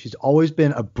person. She's always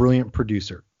been a brilliant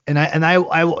producer. And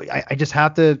I just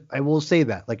have to, I will say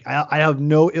that, I have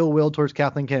no ill will towards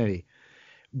Kathleen Kennedy,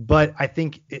 but I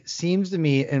think it seems to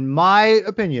me, in my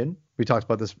opinion, we talked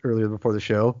about this earlier before the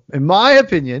show, in my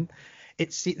opinion,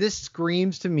 this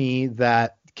screams to me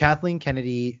that Kathleen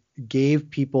Kennedy gave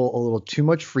people a little too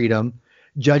much freedom,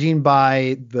 judging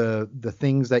by the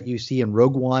things that you see in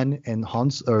Rogue One and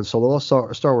Solo,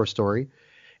 Star Wars Story.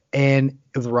 And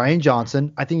with Rian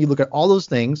Johnson, I think you look at all those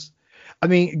things.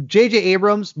 J.J.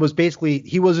 Abrams was basically,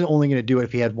 he wasn't only going to do it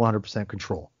if he had 100%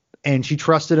 control. And she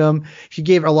trusted him. She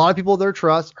gave a lot of people her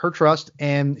trust,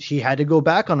 and she had to go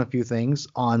back on a few things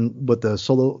with the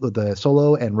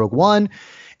Solo and Rogue One,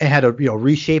 and had to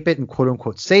reshape it and quote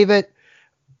unquote save it.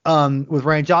 With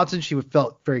Rian Johnson, she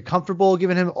felt very comfortable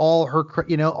giving him all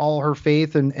her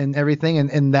faith and everything.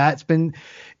 And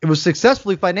it was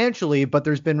successfully financially, but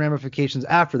there's been ramifications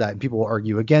after that. And people will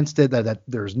argue against it, that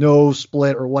there's no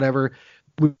split or whatever.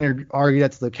 We can argue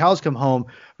that till the cows come home.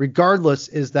 Regardless,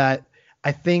 is that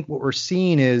I think what we're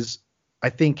seeing is, I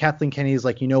think Kathleen Kennedy is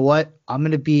you know what? I'm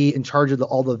going to be in charge of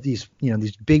all of these,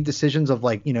 these big decisions of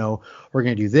we're going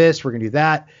to do this, we're going to do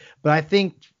that. But I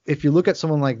think if you look at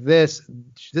someone like this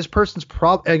person's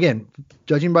again,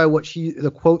 judging by what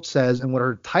the quote says and what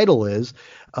her title is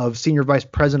of Senior Vice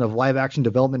President of Live Action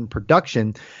Development and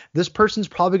Production, this person's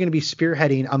probably going to be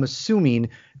spearheading, I'm assuming,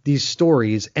 these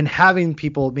stories and having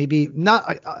people maybe not,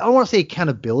 I don't want to say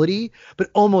accountability,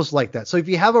 but almost like that. So if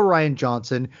you have a Rian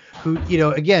Johnson who,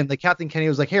 again, Kathleen Kennedy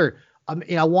was here,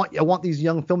 I want these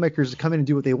young filmmakers to come in and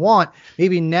do what they want.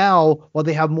 Maybe now, while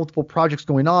they have multiple projects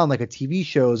going on, like a TV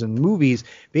shows and movies,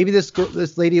 maybe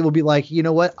this lady will be like, you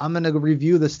know what, I'm going to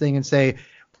review this thing and say,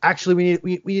 actually,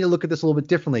 we need to look at this a little bit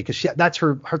differently, because that's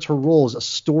her role is a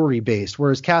story based,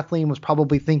 whereas Kathleen was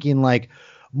probably thinking like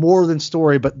more than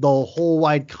story, but the whole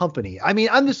wide company. I mean,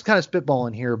 I'm just kind of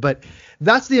spitballing here, but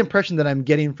that's the impression that I'm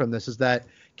getting from this, is that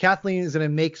Kathleen is going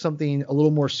to make something a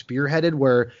little more spearheaded,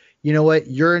 where, you know what,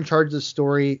 you're in charge of the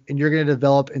story and you're going to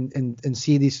develop and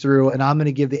see these through, and I'm going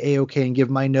to give the A-OK and give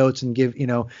my notes and give,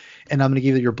 and I'm going to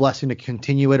give you your blessing to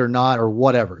continue it or not or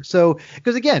whatever. So,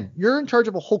 because again, you're in charge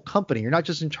of a whole company. You're not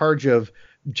just in charge of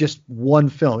just one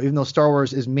film, even though Star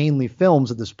Wars is mainly films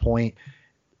at this point.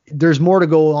 There's more to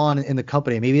go on in the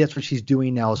company. Maybe that's what she's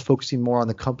doing now, is focusing more on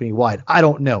the company wide. I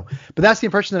don't know, but that's the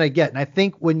impression that I get. And I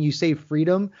think when you say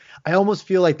freedom, I almost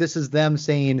feel like this is them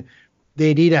saying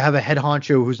they need to have a head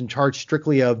honcho who's in charge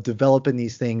strictly of developing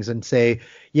these things and say,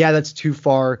 yeah, that's too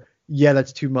far. Yeah,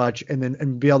 that's too much.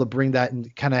 And be able to bring that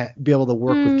and kind of be able to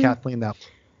work with Kathleen that.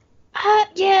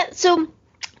 Yeah. So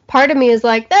part of me is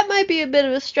like, that might be a bit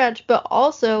of a stretch, but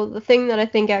also the thing that I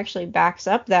think actually backs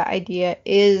up that idea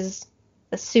is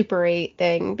a Super 8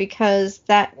 thing, because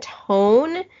that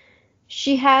tone,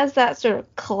 she has that sort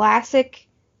of classic,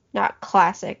 not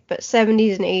classic, but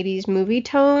 70s and 80s movie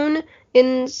tone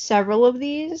in several of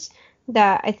these,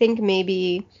 that I think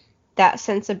maybe that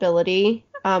sensibility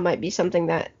might be something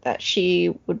that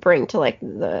she would bring to like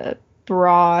the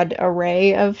broad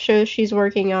array of shows she's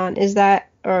working on.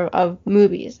 Or of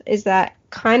movies. Is that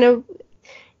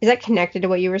connected to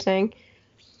what you were saying?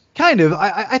 Kind of.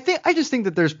 I just think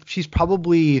that she's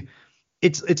probably,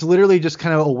 it's literally just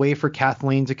kind of a way for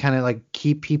Kathleen to kind of like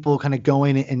keep people kind of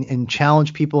going and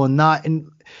challenge people, and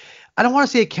I don't want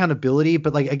to say accountability,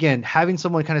 but like, again, having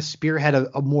someone kind of spearhead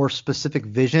a more specific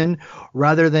vision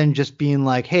rather than just being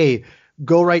like, hey,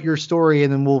 go write your story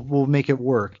and then we'll make it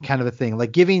work, kind of a thing.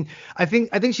 Like I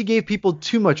think she gave people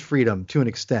too much freedom to an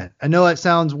extent. I know it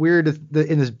sounds weird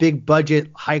in this big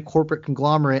budget, high corporate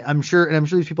conglomerate. I'm sure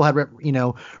these people had,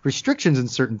 restrictions in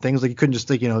certain things. Like you couldn't just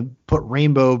like, put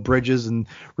rainbow bridges and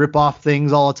rip off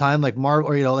things all the time, like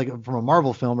Marvel, or, like from a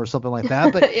Marvel film or something like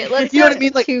that. But let's not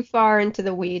get too far into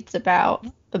the weeds about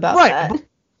right. that.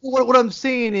 What I'm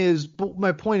saying is, but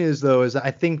my point is though, is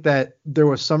I think that there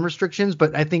was some restrictions,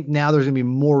 but I think now there's going to be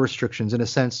more restrictions, in a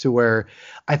sense to where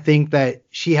I think that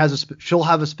she'll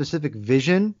have a specific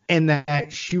vision, and that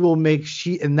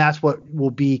and that's what will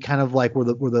be kind of like where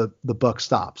the buck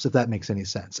stops, if that makes any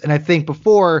sense. And I think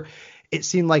before it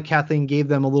seemed like Kathleen gave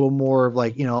them a little more of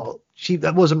like,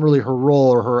 that wasn't really her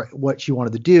role or what she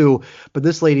wanted to do, but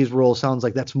this lady's role sounds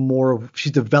like that's more of,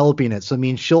 she's developing it. So I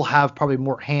mean, she'll have probably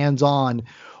more hands-on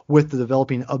with the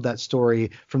developing of that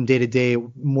story from day to day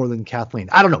more than Kathleen.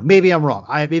 I don't know. Maybe I'm wrong.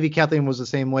 Maybe Kathleen was the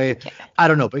same way. Okay. I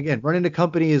don't know. But again, running a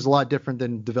company is a lot different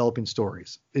than developing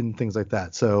stories and things like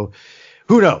that. So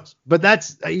who knows? But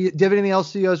do you have anything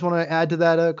else you guys want to add to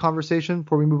that conversation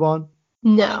before we move on?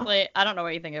 No. Honestly, I don't know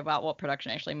anything about what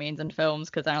production actually means in films,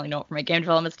 because I only know it from a game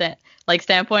development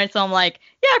standpoint. So I'm like,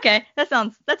 yeah, okay, that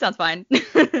sounds fine.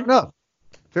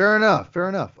 Fair enough.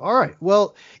 All right.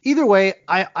 Well, either way,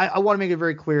 I want to make it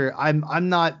very clear. I'm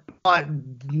not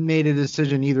made a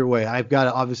decision either way. I've got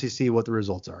to obviously see what the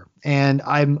results are. And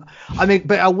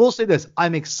but I will say this: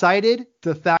 I'm excited.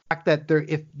 The fact that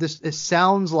it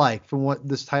sounds like, from what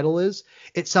this title is,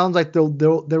 it sounds like there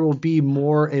will be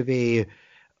more of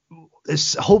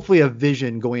hopefully a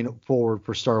vision going forward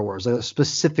for Star Wars, a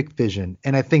specific vision,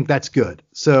 and I think that's good.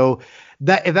 So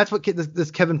if that's what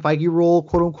this Kevin Feige role,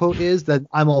 quote unquote, is, then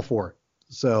I'm all for it.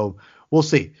 So we'll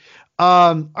see.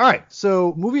 All right.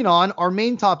 So moving on, our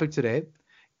main topic today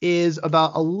is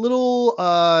about a little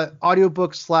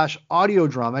audiobook / audio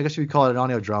drama. I guess you would call it an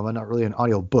audio drama, not really an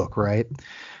audio book, right?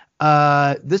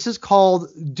 This is called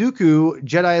Dooku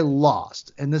Jedi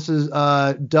Lost, and this is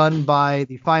done by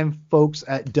the fine folks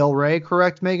at Del Rey,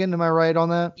 correct, Megan? Am I right on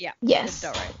that? Yeah. Yes.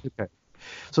 Del Rey. Okay.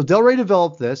 So Del Rey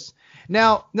developed this.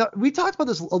 Now we talked about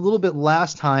this a little bit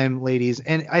last time, ladies,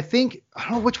 and I think, I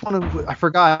don't know which one I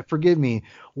forgot. Forgive me.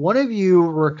 One of you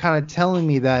were kind of telling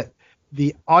me that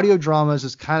the audio dramas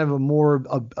is kind of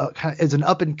is an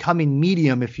up and coming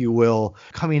medium, if you will,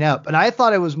 coming up. And I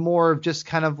thought it was more of just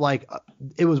kind of like,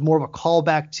 it was more of a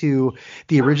callback to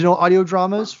the original audio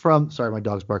dramas from, sorry, my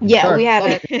dog's barking. Yeah, sorry. we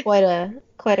had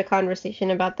quite a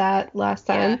conversation about that last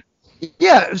time.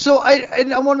 Yeah. So I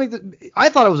want to make I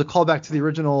thought it was a callback to the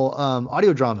original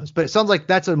audio dramas, but it sounds like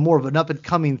that's more of an up and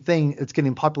coming thing. It's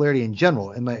getting popularity in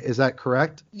general. Is that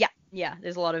correct? Yeah.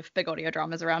 There's a lot of big audio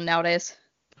dramas around nowadays.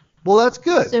 Well, that's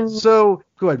good. So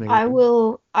go ahead, Megan.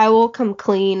 I will come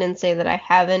clean and say that I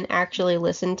haven't actually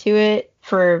listened to it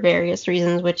for various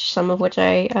reasons, some of which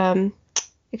I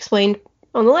explained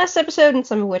on the last episode and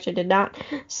some of which I did not.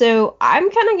 So I'm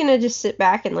kind of gonna just sit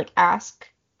back and like ask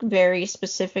very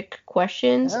specific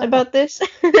questions about this,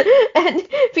 and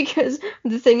because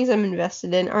the things I'm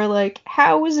invested in are like,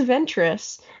 how was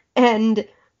Ventress? And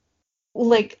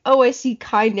like, oh, I see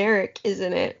Kai Narek is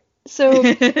in it. So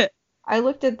I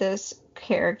looked at this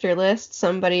character list.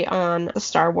 Somebody on the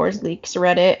Star Wars Leaks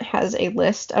Reddit has a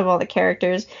list of all the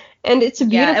characters, and it's a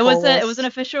beautiful list. It was an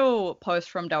official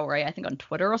post from Del Rey, I think on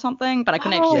Twitter or something, but I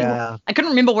couldn't I couldn't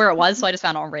remember where it was, so I just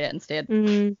found it on Reddit instead.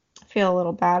 I feel a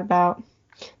little bad about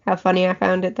how funny I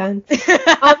found it then.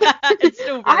 It's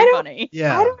still very funny.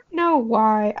 Yeah. I don't know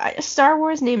why. Star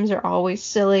Wars names are always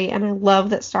silly, and I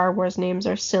love that Star Wars names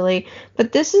are silly,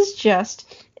 but this is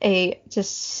just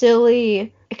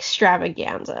silly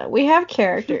extravaganza. We have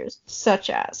characters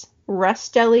such as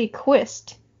Rustelli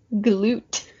Quist,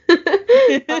 Gloot,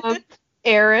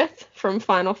 Aerith from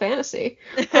Final Fantasy,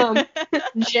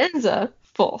 Jenza,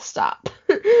 full stop.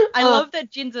 I love that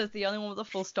Jenza is the only one with a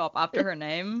full stop after her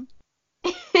name.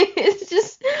 It's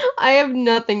just, I have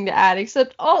nothing to add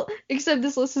except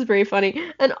this list is very funny.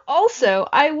 And also,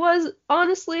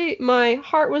 my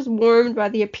heart was warmed by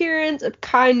the appearance of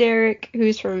Kai Narek,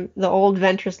 who's from the old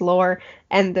Ventress lore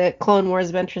and the Clone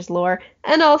Wars Ventress lore,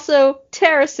 and also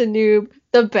Tara Sanoob,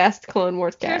 the best Clone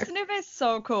Wars character. Tara Sanoob is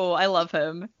so cool. I love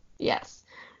him. Yes.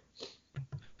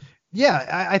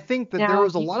 Yeah, I think that there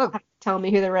was a lot of... Tell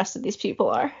me who the rest of these people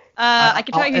are. I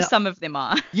can tell you who some of them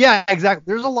are. Yeah, exactly.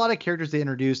 There's a lot of characters they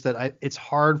introduced that it's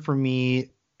hard for me.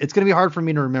 It's going to be hard for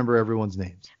me to remember everyone's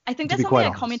names. I think that's something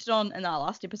I commented on in our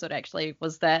last episode, actually,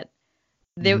 was that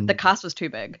the cast was too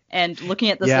big. And looking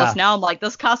at this list now, I'm like,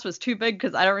 this cast was too big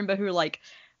because I don't remember who, like,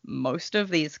 most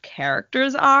of these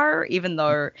characters are, even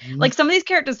though like some of these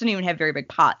characters didn't even have very big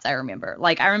parts. I remember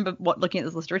looking at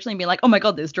this list originally and being like, oh my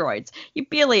god, there's droids. You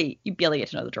barely get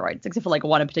to know the droids except for like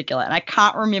one in particular, and I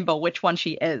can't remember which one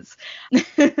she is.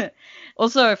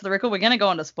 Also, for the record, we're gonna go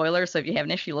on to spoilers, so if you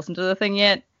haven't actually listened to the thing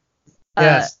yet,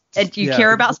 and you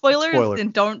care about spoilers,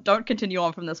 then don't continue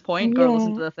on from this point. Go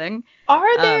listen to the thing.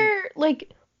 Are there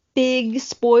like big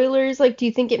spoilers? Like, do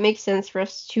you think it makes sense for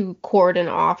us to cordon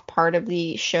off part of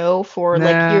the show for like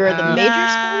here are the major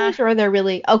spoilers, or are there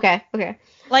really okay?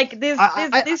 Like there's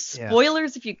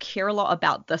spoilers if you care a lot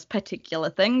about this particular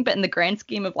thing, but in the grand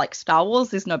scheme of like Star Wars,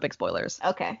 there's no big spoilers.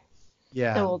 Okay.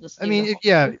 Yeah. So we'll just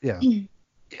yeah.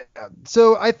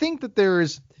 So I think that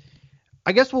there's,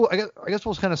 I guess we'll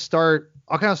kind of start.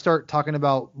 I'll kind of start talking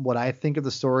about what I think of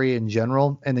the story in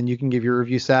general, and then you can give your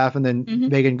review, Saf, and then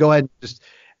Megan, go ahead and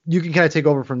you can kind of take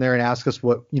over from there and ask us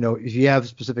what, if you have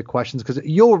specific questions, because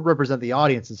you'll represent the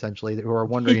audience essentially who are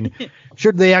wondering,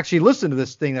 should they actually listen to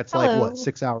this thing that's like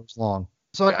 6 hours long?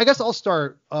 So I guess I'll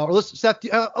start, or Seth,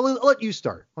 I'll let you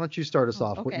start. Why don't you start us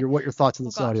off? Okay. What your thoughts on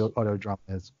this audio drama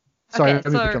is? Sorry, okay,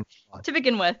 so to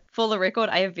begin with, for the record,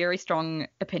 I have very strong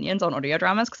opinions on audio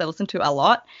dramas because I listen to a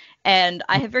lot, and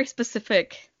I have very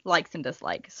specific likes and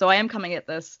dislikes. So I am coming at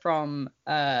this from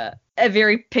a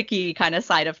very picky kind of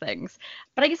side of things.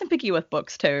 But I guess I'm picky with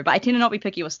books too. But I tend to not be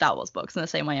picky with Star Wars books in the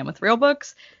same way I am with real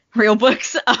books.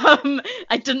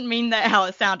 I didn't mean that how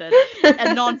it sounded.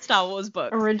 And non-Star Wars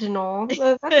books. Original.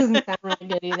 That doesn't sound really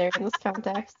good either in this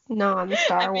context.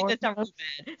 Non-Star Wars. Really bad.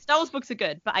 Star Wars books are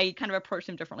good, but I kind of approach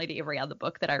them differently to every other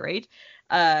book that I read.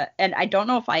 And I don't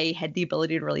know if I had the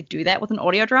ability to really do that with an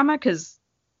audio drama because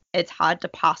it's hard to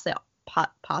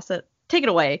take it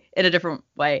away in a different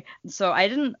way. So I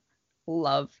didn't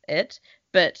love it,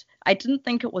 but I didn't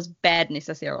think it was bad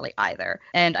necessarily either.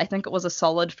 And I think it was a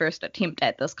solid first attempt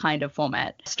at this kind of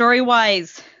format.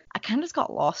 Story-wise, I kind of just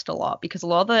got lost a lot because a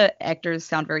lot of the actors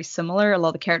sound very similar, a lot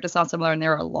of the characters sound similar, and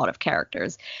there are a lot of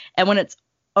characters. And when it's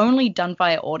only done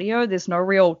via audio, there's no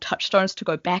real touchstones to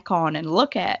go back on and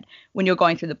look at when you're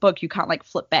going through the book. You can't like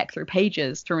flip back through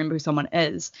pages to remember who someone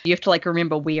is. You have to like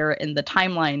remember where in the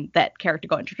timeline that character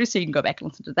got introduced, so you can go back and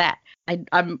listen to that.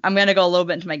 I'm going to go a little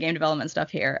bit into my game development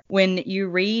stuff here. When you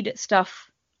read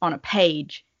stuff on a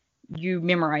page, you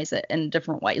memorize it in a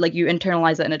different way. Like you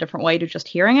internalize it in a different way to just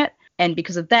hearing it. And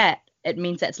because of that, it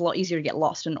means that it's a lot easier to get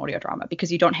lost in audio drama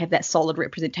because you don't have that solid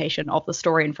representation of the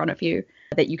story in front of you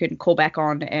that you can call back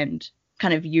on and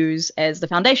kind of use as the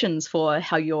foundations for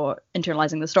how you're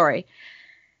internalizing the story.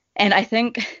 And I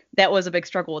think that was a big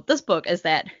struggle with this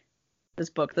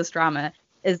drama,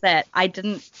 is that I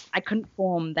couldn't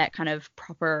form that kind of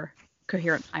proper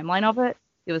coherent timeline of it.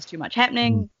 There was too much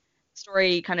happening.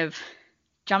 Story kind of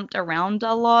jumped around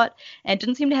a lot and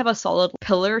didn't seem to have a solid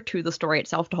pillar to the story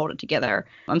itself to hold it together.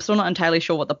 I'm still not entirely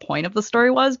sure what the point of the story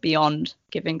was beyond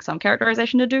giving some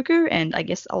characterization to Dooku and I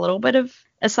guess a little bit of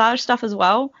Asajj stuff as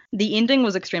well. The ending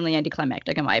was extremely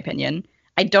anticlimactic in my opinion.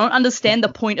 I don't understand the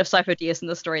point of Sifo Dyas in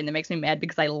the story, and that makes me mad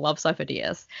because I love Sifo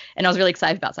Dyas and I was really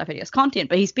excited about Sifo Dyas content,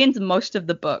 but he spends most of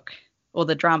the book or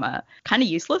the drama kind of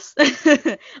useless.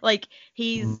 Like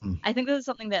I think this is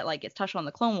something that like gets touched on in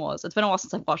the Clone Wars. It's been a while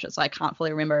since I've watched it, so I can't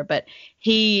fully remember, but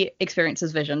he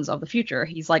experiences visions of the future.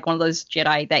 He's like one of those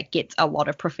Jedi that gets a lot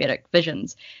of prophetic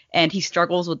visions, and he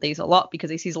struggles with these a lot because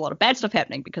he sees a lot of bad stuff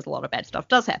happening because a lot of bad stuff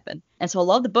does happen. And so a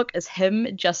lot of the book is him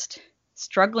just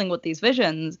struggling with these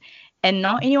visions and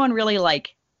not anyone really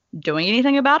like doing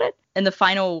anything about it. In the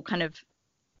final kind of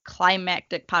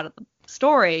climactic part of the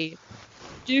story,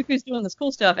 Dooku's doing this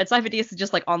cool stuff, and Sifo Dyas is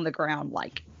just like on the ground,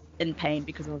 like in pain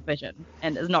because of a vision,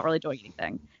 and is not really doing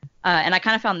anything. And I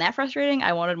kind of found that frustrating.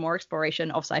 I wanted more exploration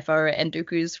of Sifo and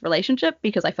Dooku's relationship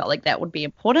because I felt like that would be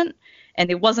important, and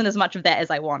there wasn't as much of that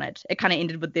as I wanted. It kind of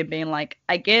ended with them being like,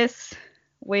 I guess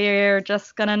we're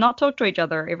just gonna not talk to each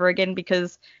other ever again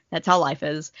because that's how life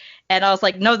is. And I was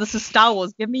like, no, this is Star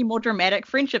Wars. Give me more dramatic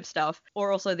friendship stuff,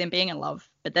 or also them being in love.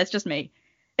 But that's just me.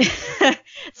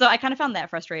 So I kind of found that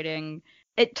frustrating.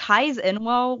 It ties in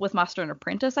well with Master and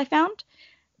Apprentice, I found,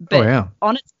 but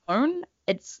on its own,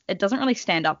 it doesn't really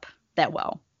stand up that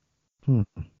well.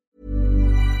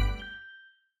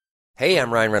 Hey,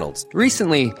 I'm Ryan Reynolds.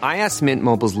 Recently, I asked Mint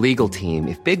Mobile's legal team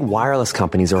if big wireless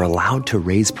companies are allowed to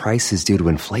raise prices due to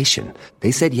inflation.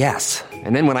 They said yes.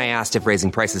 And then when I asked if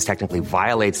raising prices technically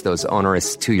violates those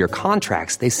onerous 2-year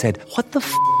contracts, they said, "What the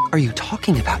f*** are you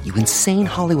talking about, you insane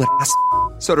Hollywood ass?"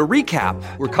 So to recap,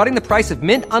 we're cutting the price of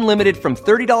Mint Unlimited from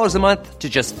 $30 a month to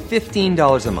just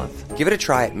 $15 a month. Give it a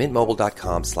try at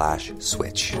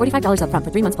mintmobile.com/switch. $45 up front for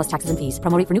 3 months plus taxes and fees.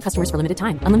 Promo rate for new customers for limited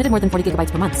time. Unlimited more than 40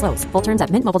 gigabytes per month. Slows full terms at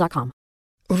mintmobile.com.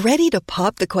 Ready to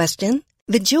pop the question?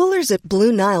 The jewelers at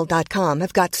BlueNile.com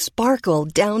have got sparkle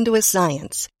down to a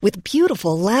science with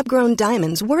beautiful lab-grown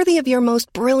diamonds worthy of your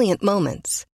most brilliant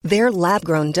moments. Their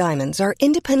lab-grown diamonds are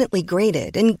independently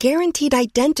graded and guaranteed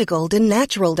identical to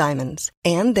natural diamonds,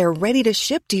 and they're ready to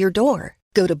ship to your door.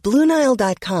 Go to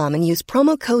BlueNile.com and use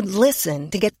promo code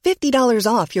LISTEN to get $50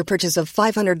 off your purchase of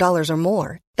 $500 or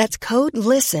more. That's code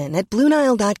LISTEN at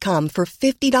BlueNile.com for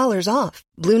 $50 off.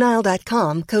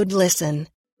 BlueNile.com, code LISTEN.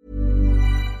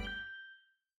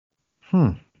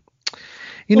 You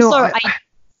know,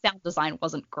 sound design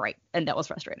wasn't great, and that was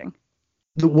frustrating.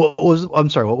 I'm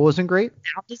sorry, what wasn't great?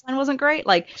 Sound design wasn't great.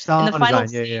 Like sound in the final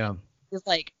design, yeah. There's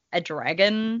like a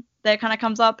dragon that kind of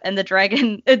comes up, and the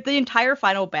dragon, the entire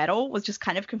final battle was just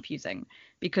kind of confusing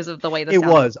because of the way the sound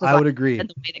was. I would agree. And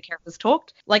the way the characters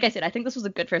talked. Like I said, I think this was a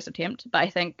good first attempt, but I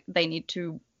think they need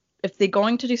to, if they're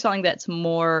going to do something that's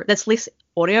less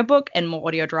audiobook and more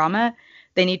audio drama,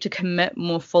 they need to commit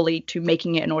more fully to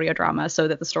making it an audio drama so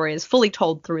that the story is fully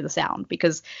told through the sound,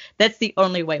 because that's the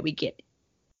only way we get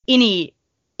any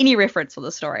reference for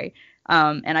the story.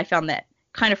 And I found that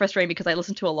kind of frustrating because I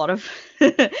listened to a lot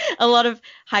of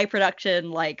high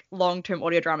production, like long-term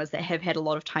audio dramas that have had a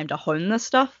lot of time to hone this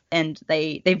stuff, and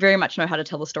they very much know how to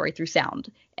tell the story through sound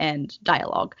and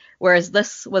dialogue. Whereas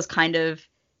this was kind of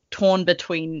torn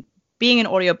between being an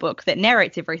audiobook that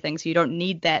narrates everything, so you don't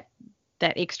need that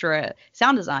extra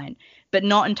sound design, but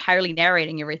not entirely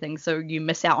narrating everything, so you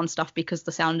miss out on stuff because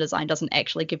the sound design doesn't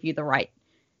actually give you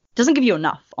doesn't give you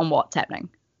enough on what's happening.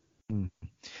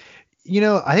 You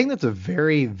know, I think that's a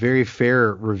very, very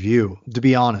fair review, to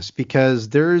be honest, because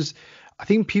I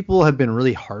think people have been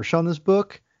really harsh on this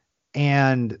book,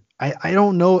 and I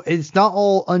don't know, it's not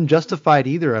all unjustified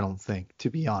either, I don't think,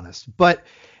 to be honest. But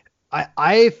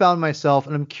I found myself,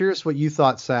 and I'm curious what you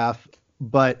thought, Saf,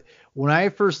 but when I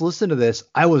first listened to this,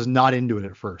 I was not into it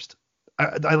at first.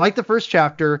 I liked the first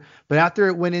chapter, but after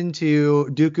it went into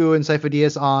Dooku and Sifo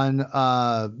Dyas on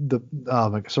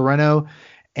like Serenno,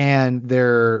 and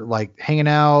they're like hanging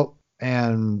out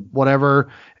and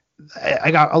whatever,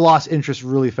 I lost interest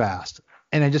really fast,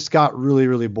 and it just got really,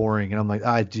 really boring. And I'm like,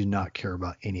 I do not care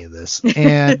about any of this.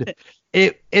 And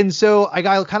so I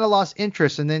got kind of lost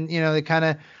interest. And then, you know,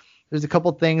 there's a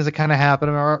couple things that kind of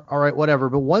happened. All right, whatever.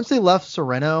 But once they left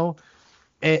Serenno,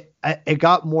 it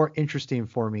got more interesting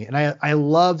for me. And I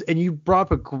loved, and you brought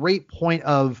up a great point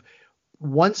of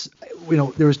once, you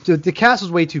know, the cast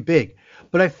was way too big,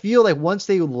 but I feel like once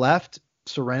they left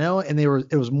Serenno and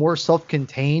it was more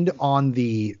self-contained on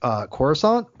the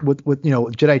Coruscant with you know,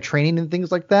 Jedi training and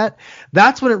things like that.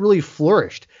 That's when it really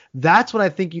flourished. That's when I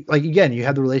think you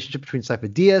had the relationship between Sifo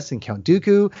Dyas and Count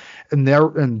Dooku and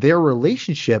their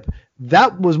relationship.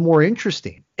 That was more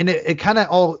interesting. and it kind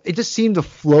of it just seemed to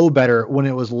flow better when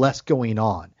it was less going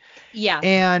on. Yeah,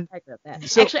 and I agree with that.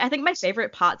 So, actually, I think my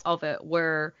favorite parts of it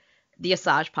were the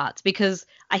Asajj parts, because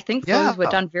I think those were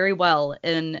done very well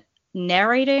in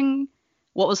narrating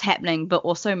what was happening, but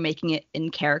also making it in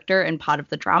character and part of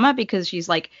the drama, because she's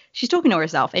talking to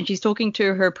herself and she's talking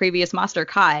to her previous master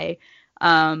Kai.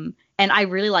 And I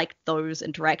really liked those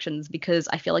interactions because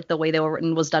I feel like the way they were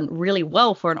written was done really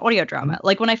well for an audio drama.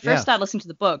 Like when I first started listening to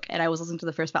the book and I was listening to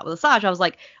the first part with Asajj, I was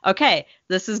like, okay,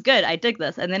 this is good. I dig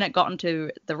this. And then it got into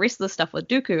the rest of the stuff with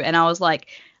Dooku, and I was like,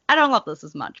 I don't love this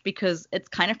as much, because it's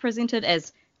kind of presented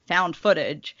as found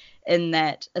footage in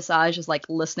that Asajj is like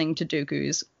listening to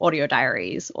Dooku's audio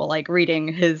diaries or like reading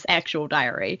his actual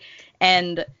diary.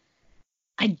 And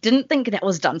I didn't think that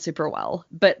was done super well,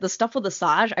 but the stuff with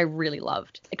Asajj I really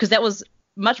loved, because that was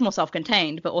much more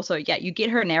self-contained, but also, you get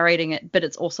her narrating it, but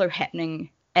it's also happening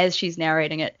as she's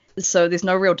narrating it. So there's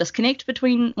no real disconnect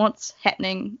between what's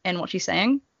happening and what she's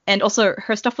saying. And also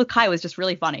her stuff with Kai was just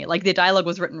really funny. Like their dialogue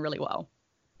was written really well.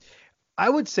 I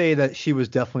would say that she was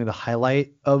definitely the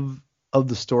highlight of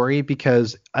the story,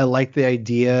 because I like the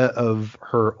idea of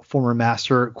her former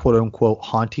master, quote unquote,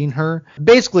 haunting her.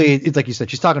 Basically, it's like you said,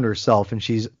 she's talking to herself,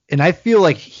 and I feel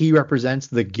like he represents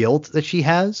the guilt that she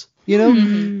has, you know?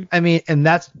 Mm-hmm. I mean, and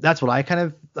that's what I kind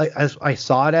of like, as I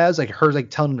saw it as, like her like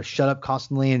telling him to shut up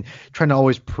constantly and trying to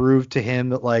always prove to him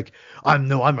that like,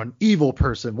 I'm an evil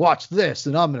person. Watch this,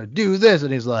 and I'm going to do this.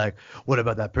 And he's like, what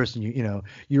about that person?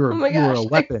 You were a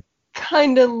weapon.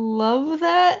 Kind of love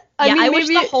that. I mean, I wish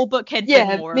the whole book had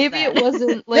been more maybe of that. It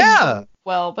wasn't like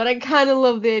well, but I kind of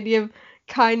love the idea of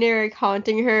Kai Nerek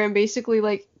haunting her and basically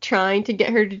like trying to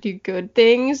get her to do good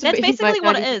things. That's basically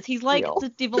what it is. He's like the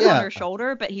devil on her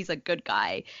shoulder, but he's a good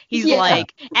guy. He's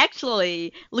like,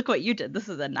 actually, look what you did. This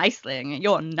is a nice thing.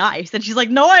 You're nice. And she's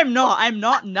like, no, I'm not. I'm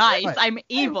not nice. I'm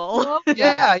evil.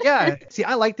 Yeah. See,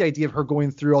 I like the idea of her going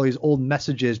through all these old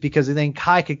messages, because then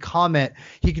Kai could comment.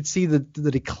 He could see the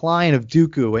decline of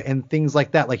Dooku and things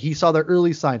like that. Like he saw the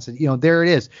early signs, and there it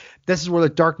is. This is where the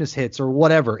darkness hits or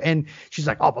whatever. And she's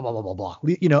like, oh, blah, blah, blah, blah, blah.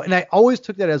 And I always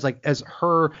took that as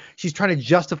her, she's trying to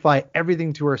justify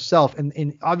everything to herself.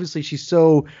 And obviously she's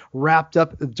so wrapped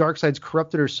up, the dark side's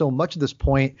corrupted her so much at this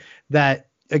point that,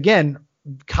 again,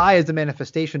 Kai is the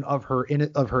manifestation of her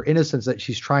innocence, that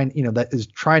she's trying, that is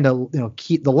trying to,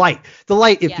 keep the light,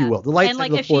 if you will, the light. And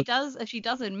like if she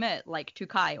does admit, like to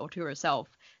Kai or to herself,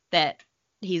 that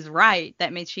he's right,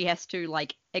 that means she has to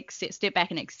like step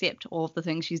back and accept all of the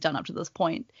things she's done up to this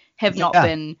point have not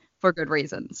been for good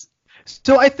reasons.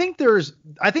 So I think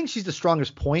she's the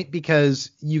strongest point, because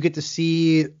you get to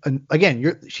see,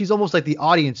 again, she's almost like the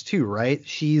audience too, right?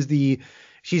 She's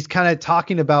kind of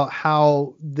talking about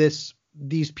how these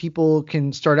people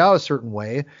can start out a certain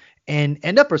way and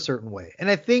end up a certain way. And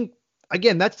I think,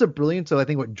 again, that's the brilliance of, I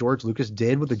think, what George Lucas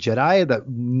did with the Jedi that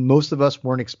most of us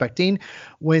weren't expecting.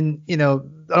 When, I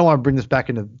don't want to bring this back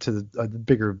into the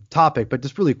bigger topic, but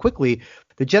just really quickly,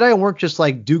 the Jedi weren't just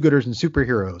like do-gooders and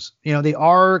superheroes. They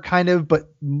are kind of,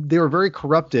 but they were very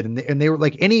corrupted, and they were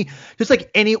like any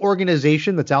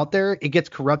organization that's out there, it gets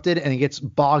corrupted and it gets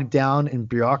bogged down in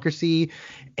bureaucracy.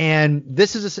 And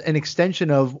this is an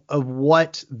extension of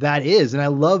what that is. And I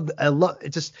love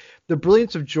it's just the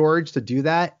brilliance of George to do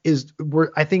that is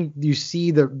where I think you see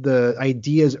the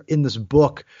ideas in this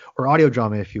book, or audio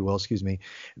drama, if you will,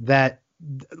 that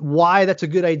why that's a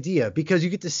good idea, because you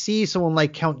get to see someone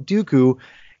like Count Dooku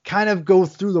kind of go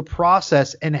through the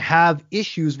process and have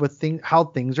issues with how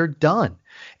things are done,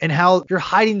 and how you're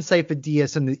hiding Sifo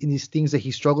Dyas and these things that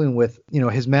he's struggling with,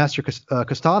 his master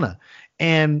Kostana.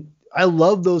 And I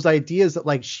love those ideas that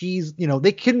like she's,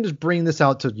 they couldn't just bring this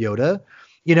out to Yoda,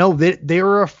 they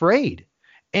were afraid.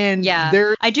 And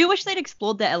I do wish they'd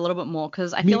explored that a little bit more,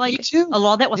 because I feel like a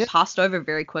lot of that was passed over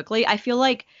very quickly. I feel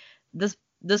like this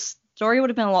story would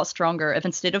have been a lot stronger if,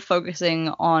 instead of focusing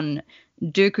on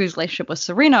Dooku's relationship with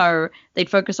Sereno, they'd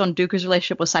focus on Dooku's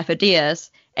relationship with Sifo Dyas,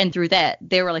 and through that,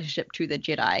 their relationship to the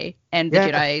Jedi and the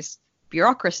Jedi's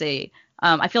bureaucracy.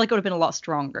 I feel like it would have been a lot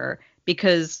stronger,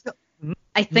 because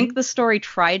I think the story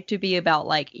tried to be about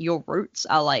like your roots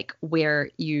are like where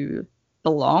you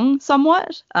belong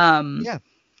somewhat.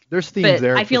 There's themes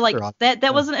there. I feel like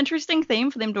that was an interesting theme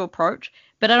for them to approach,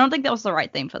 but I don't think that was the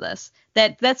right theme for this.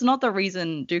 That's not the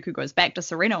reason Dooku goes back to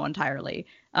Sereno entirely.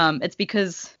 It's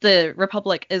because the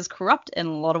Republic is corrupt in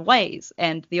a lot of ways,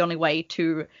 and the only way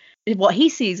to, what he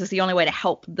sees is the only way to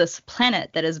help this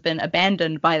planet that has been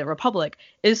abandoned by the Republic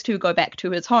is to go back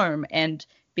to his home and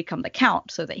become the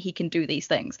Count, so that he can do these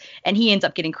things. And he ends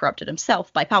up getting corrupted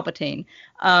himself by Palpatine.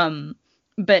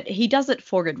 But he does it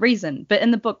for good reason. But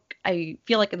in the book, I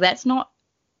feel like that's not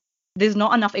there's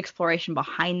not enough exploration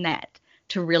behind that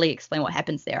to really explain what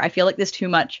happens there. I feel like there's too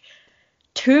much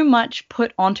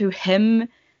put onto him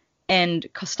and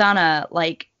Costana,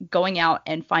 like, going out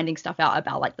and finding stuff out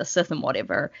about, like, the Sith and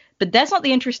whatever. But that's not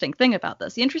the interesting thing about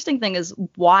this. The interesting thing is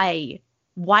why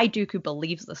Dooku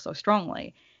believes this so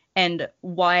strongly, and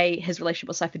why his relationship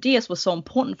with Cypher Dyas was so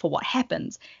important for what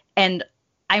happens. And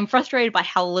I'm frustrated by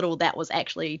how little that was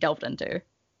actually delved into.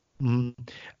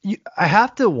 I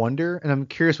have to wonder, and I'm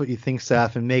curious what you think,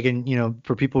 Seth and Megan,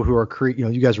 for people who are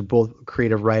you guys are both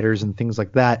creative writers and things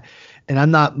like that. And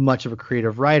I'm not much of a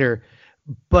creative writer,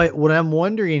 but what I'm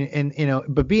wondering, and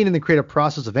but being in the creative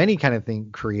process of any kind of thing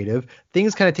creative,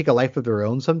 things kind of take a life of their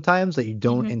own sometimes that you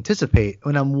don't anticipate.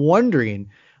 And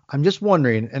I'm just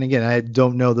wondering, and again, I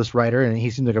don't know this writer, and he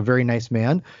seems like a very nice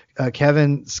man,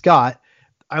 Kevin Scott.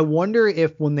 I wonder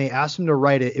if when they asked him to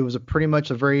write it, it was pretty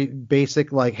much a very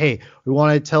basic, like, hey, we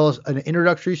want to tell us an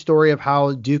introductory story of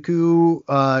how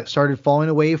Dooku started falling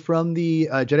away from the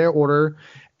Jedi Order,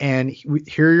 and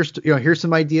here's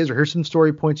some ideas, or here's some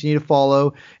story points you need to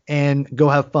follow, and go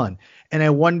have fun. And I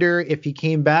wonder if he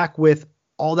came back with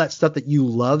all that stuff that you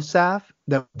love, Saf,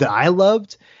 that I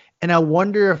loved. And I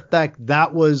wonder if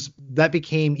that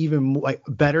became even like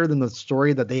better than the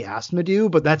story that they asked him to do.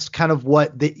 But that's kind of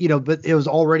what but it was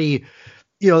already,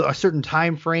 a certain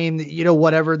time frame,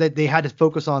 whatever, that they had to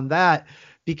focus on that,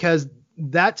 because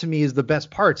that to me is the best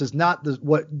parts. Is not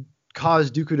what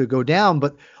caused Dooku to go down,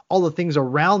 but all the things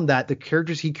around that, the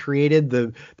characters he created,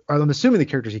 I'm assuming the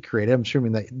characters he created. I'm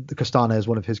assuming that the Costana is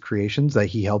one of his creations that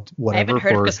he helped. Whatever. I haven't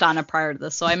heard of Costana prior to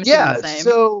this, so I'm assuming the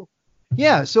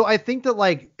same. So I think that,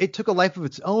 like, it took a life of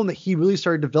its own, that he really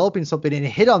started developing something and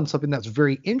hit on something that's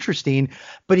very interesting,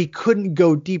 but he couldn't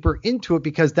go deeper into it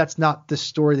because that's not the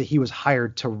story that he was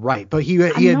hired to write. But he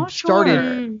had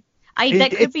started.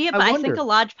 That could be it, but I think a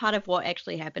large part of what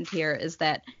actually happened here is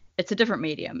that it's a different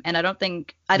medium, and I don't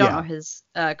know his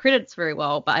credits very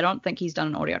well, but I don't think he's done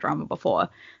an audio drama before.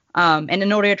 And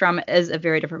an audio drama is a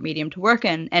very different medium to work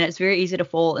in, and it's very easy to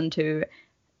fall into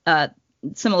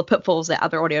similar pitfalls that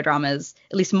other audio dramas,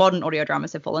 at least modern audio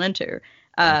dramas, have fallen into,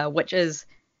 which is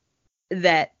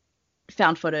that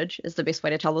found footage is the best way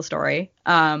to tell the story,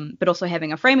 but also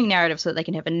having a framing narrative so that they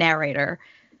can have a narrator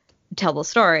tell the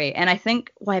story. And I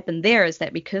think what happened there is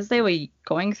that because they were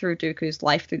going through Dooku's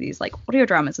life through these, like, audio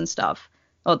dramas and stuff,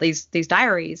 or these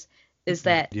diaries, is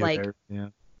that the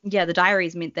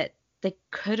diaries meant that they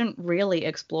couldn't really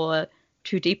explore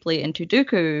too deeply into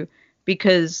Dooku,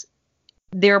 because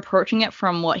they're approaching it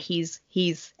from what he's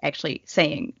actually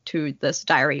saying to this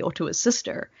diary or to his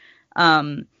sister.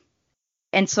 And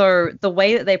so the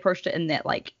way that they approached it, in that,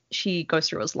 like, she goes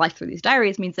through his life through these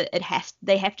diaries, means that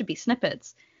they have to be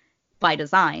snippets by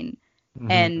design.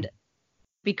 And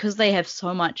because they have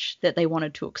so much that they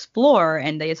wanted to explore,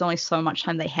 and there's only so much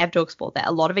time they have to explore that,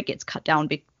 a lot of it gets cut down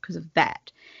because of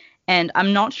that. And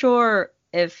I'm not sure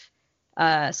if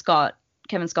Kevin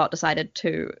Scott decided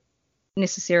to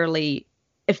necessarily,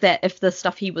 if the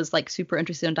stuff he was, like, super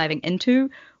interested in diving into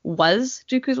was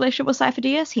Dooku's relationship with Cypher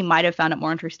Dyas, he might have found it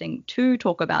more interesting to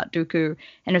talk about Dooku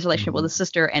and his relationship with his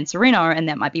sister and Serena, and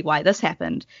that might be why this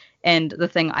happened. And the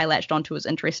thing I latched onto as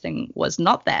interesting was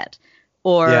not that,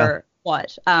 or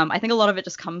what. I think a lot of it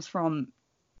just comes from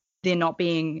there not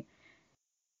being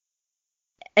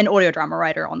an audio drama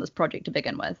writer on this project to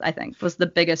begin with, I think, was the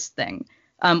biggest thing.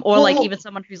 Like, even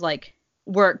someone who's, like,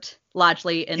 worked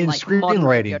largely in like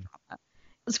screenwriting.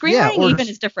 Screenwriting even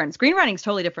is different. Screenwriting is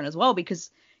totally different as well,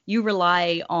 because you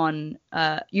rely on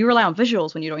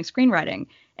visuals when you're doing screenwriting.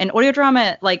 And audio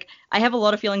drama, like, I have a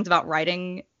lot of feelings about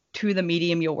writing to the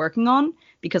medium you're working on,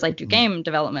 because I do game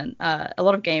development. A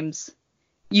lot of games,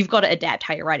 you've got to adapt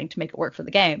how you're writing to make it work for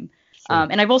the game. Sure.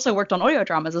 And I've also worked on audio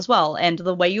dramas as well, and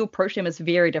the way you approach them is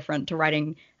very different to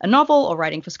writing a novel or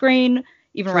writing for screen,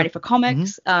 even writing for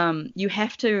comics. You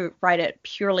have to write it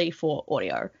purely for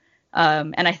audio.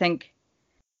 And I think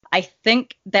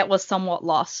that was somewhat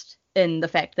lost in the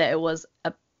fact that it was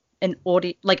an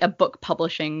audio, like a book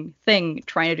publishing thing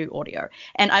trying to do audio.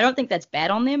 And I don't think that's bad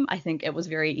on them. I think it was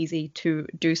very easy to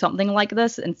do something like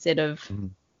this instead of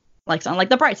like something like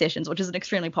The Bright Sessions, which is an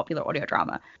extremely popular audio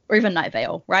drama, or even Night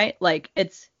Vale, right? Like,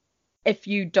 it's, if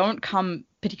you don't come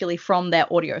particularly from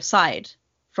that audio side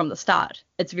from the start,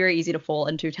 it's very easy to fall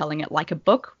into telling it like a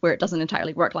book, where it doesn't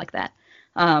entirely work like that.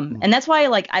 And that's why,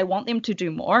 like, I want them to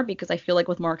do more, because I feel like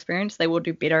with more experience, they will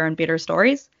do better and better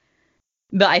stories.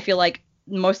 But I feel like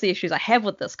most of the issues I have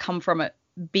with this come from it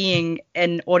being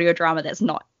an audio drama that's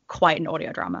not quite an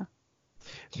audio drama.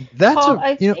 That's Paul, a,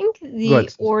 I you know, think go the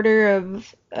ahead. order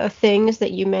of things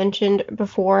that you mentioned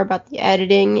before about the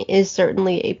editing is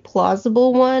certainly a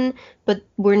plausible one, but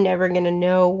we're never going to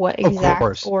know what Of exact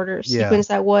course. order Yeah. sequence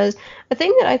that was. A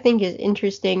thing that I think is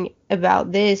interesting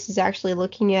about this is actually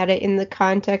looking at it in the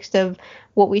context of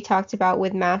what we talked about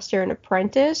with Master and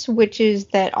Apprentice, which is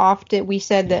that often we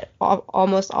said that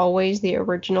almost always the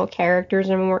original characters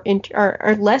are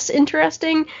are less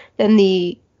interesting than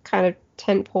the kind of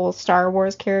tentpole Star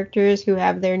Wars characters who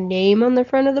have their name on the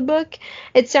front of the book.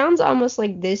 It sounds almost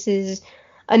like this is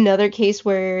another case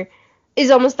where is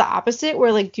almost the opposite,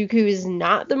 where like Dooku is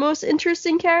not the most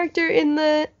interesting character in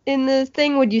the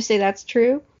thing. Would you say that's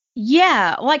true?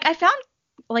 Yeah, like I found,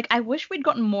 like I wish we'd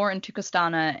gotten more into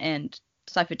Kastana and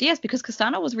Cypher DS because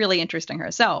Kastana was really interesting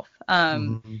herself.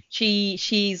 Mhm.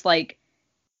 She's like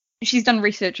she's done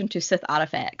research into Sith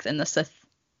artifacts and the Sith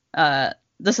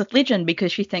legend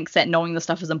because she thinks that knowing the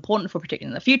stuff is important for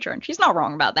protecting the future, and she's not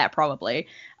wrong about that probably.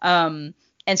 And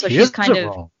so She she's isn't kind of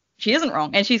wrong. she isn't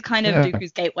wrong, and she's kind of Yeah.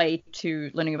 Dooku's gateway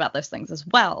to learning about those things as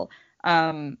well.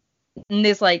 And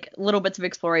there's like little bits of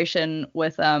exploration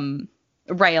with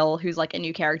Rael, who's like a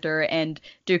new character, and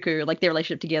Dooku, like their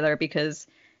relationship together, because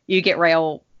you get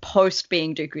Rael post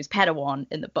being Dooku's Padawan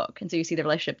in the book, and so you see the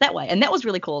relationship that way, and that was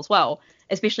really cool as well,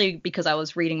 especially because I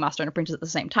was reading Master and Apprentice at the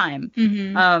same time.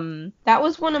 That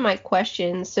was one of my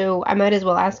questions, so I might as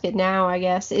well ask it now, I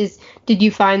guess, is did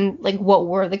you find, like, what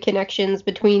were the connections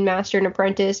between Master and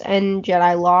Apprentice and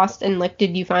Jedi Lost, and, like,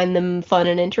 did you find them fun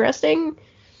and interesting?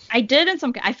 I did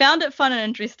I found it fun and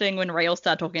interesting when Rael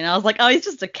started talking. I was like, oh, he's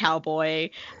just a cowboy.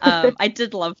 I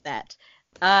did love that.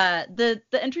 The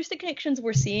interesting connections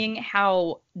we're seeing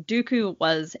how Dooku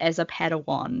was as a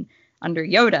Padawan under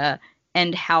Yoda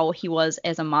and how he was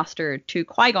as a master to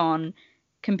Qui-Gon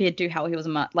compared to how he was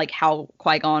how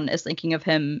Qui-Gon is thinking of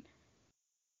him,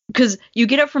 because you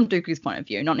get it from Dooku's point of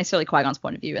view, not necessarily Qui-Gon's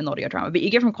point of view in the audio drama, but you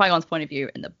get from Qui-Gon's point of view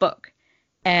in the book.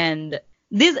 And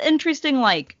there's interesting,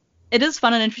 like, it is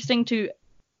fun and interesting to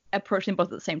approach them both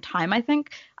at the same time, I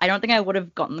think. I don't think I would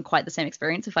have gotten quite the same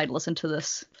experience if I'd listened to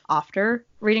this after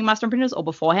reading Master and Apprentice or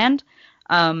beforehand.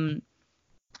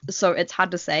 So it's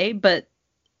hard to say, but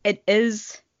it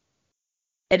is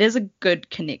a good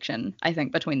connection, I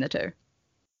think, between the two.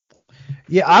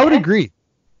 Yeah, I would agree.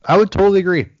 I would totally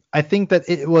agree. I think that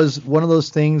it was one of those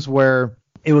things where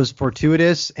it was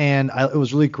fortuitous, and it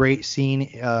was really great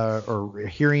seeing or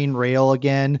hearing Rael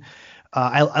again.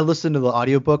 I listened to the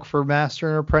audiobook for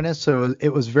Master and Apprentice, so it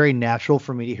was very natural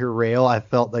for me to hear Rael. I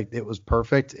felt like it was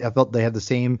perfect. I felt they had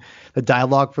the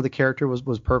dialogue for the character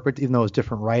was perfect, even though it was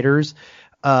different writers.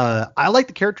 I like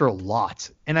the character a lot,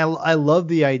 and I love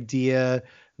the idea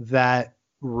that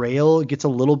Rael gets a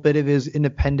little bit of his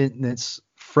independence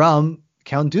from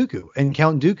Count Dooku, and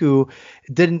Count Dooku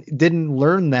didn't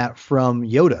learn that from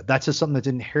Yoda. That's just something that's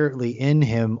inherently in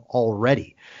him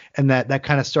already, and that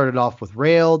kind of started off with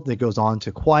Rael, that goes on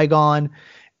to Qui-Gon,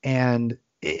 and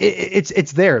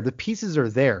it's there. The pieces are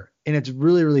there, and it's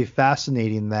really, really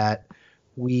fascinating that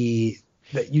you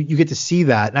get to see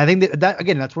that. And I think that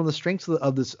again, that's one of the strengths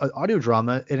of this audio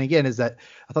drama. And again, is that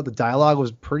I thought the dialogue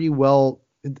was pretty well,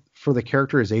 for the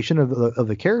characterization of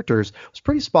the characters, was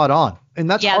pretty spot on. And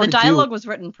that's hard the to dialogue do. was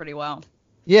written pretty well.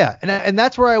 Yeah, and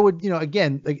that's where I would,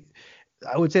 again, like,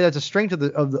 I would say that's a strength of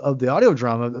the audio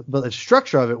drama, but the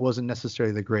structure of it wasn't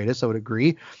necessarily the greatest. I would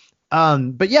agree.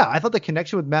 But yeah, I thought the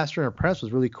connection with Master and Apprentice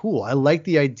was really cool. I like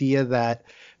the idea that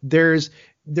there's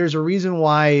a reason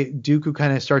why Dooku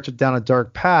kind of starts down a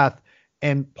dark path,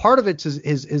 and part of it's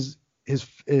his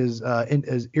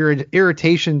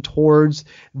irritation towards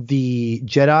the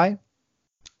Jedi,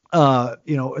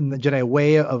 and the Jedi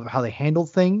way of how they handle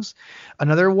things.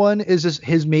 Another one is just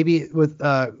his maybe with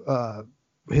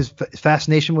his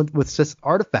fascination with Sith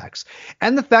artifacts,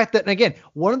 and the fact that, and again,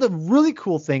 one of the really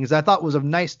cool things I thought was a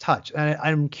nice touch, and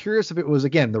I'm curious if it was,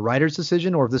 again, the writer's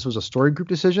decision or if this was a story group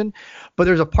decision, but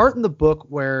there's a part in the book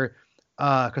where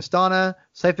Kastana,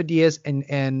 Cypher Dyas,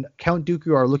 and Count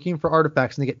Dooku are looking for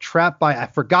artifacts, and they get trapped by, I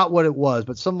forgot what it was,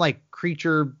 but some like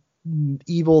creature,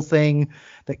 evil thing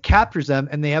that captures them,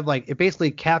 and they have it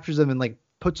basically captures them and like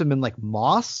puts them in like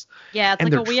moss. Yeah, it's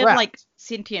and like a they're weird trapped. like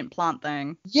sentient plant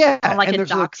thing. Yeah, On like and a there's,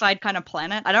 dark side kind of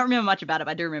planet. I don't remember much about it,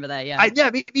 but I do remember that. Yeah.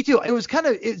 Me too. It was kind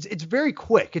of, it's very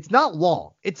quick. It's not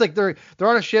long. It's like they're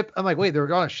on a ship. I'm like, wait,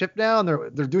 they're on a ship now, and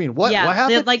they're doing what? Yeah, What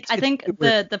happened? I think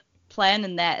the plan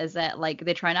in that is that like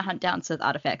they're trying to hunt down Sith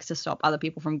artifacts to stop other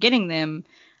people from getting them,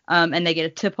 and they get a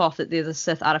tip off that there's a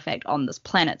Sith artifact on this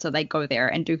planet, so they go there,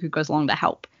 and Dooku goes along to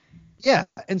help. Yeah,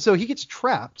 and so he gets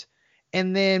trapped,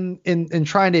 and then in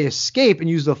trying to escape and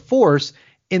use the Force,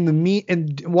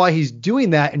 and while he's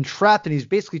doing that and trapped, and he's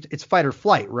basically, it's fight or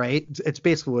flight, right? It's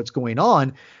basically what's going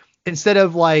on. Instead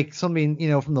of like something,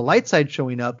 from the light side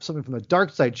showing up, something from the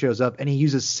dark side shows up, and he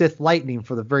uses Sith lightning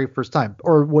for the very first time,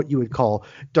 or what you would call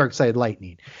dark side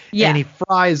lightning. Yeah. And he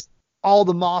fries all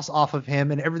the moss off of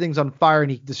him, and everything's on fire,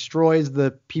 and he destroys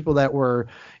the people that were,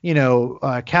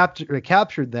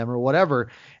 captured them or whatever.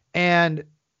 And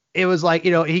it was like,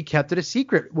 he kept it a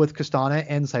secret with Kostana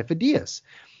and Sifo Dyas.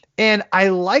 And I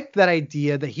liked that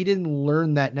idea that he didn't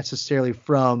learn that necessarily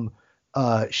from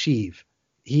Sheev.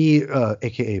 He,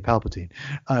 aka Palpatine.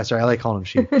 Sorry, I like calling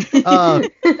him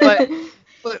Sheev.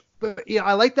 But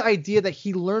I like the idea that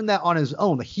he learned that on his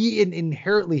own. He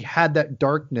inherently had that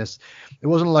darkness. It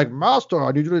wasn't like, Master,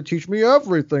 I need you to teach me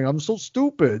everything. I'm so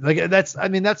stupid. Like that's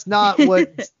not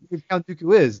what Count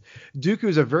Dooku is. Dooku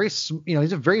is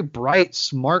he's a very bright,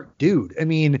 smart dude. I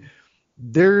mean,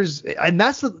 that's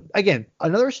again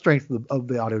another strength of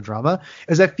the audio drama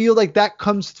is I feel like that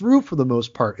comes through for the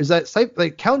most part. Is that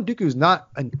like Count Dooku is not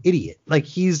an idiot. Like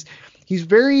he's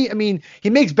very. I mean,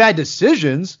 he makes bad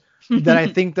decisions. That I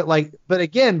think that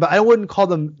but I wouldn't call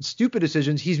them stupid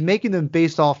decisions. He's making them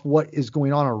based off what is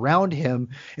going on around him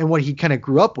and what he kind of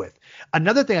grew up with.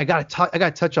 Another thing I got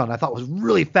to touch on, I thought was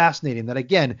really fascinating, that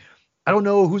again, I don't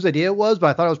know whose idea it was,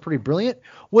 but I thought it was pretty brilliant,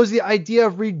 was the idea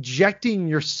of rejecting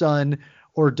your son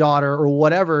or daughter or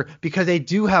whatever because they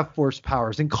do have force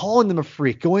powers, and calling them a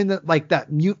freak, going that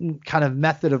mutant kind of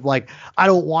method of like, I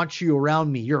don't want you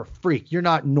around me, you're a freak, you're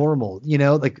not normal,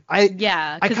 because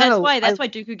that's why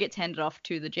Dooku gets handed off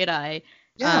to the Jedi.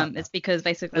 Yeah. It's because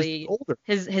basically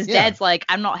his dad's like,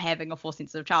 I'm not having a force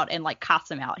sensitive child, and like casts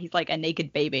him out. He's like a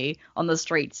naked baby on the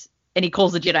streets, and he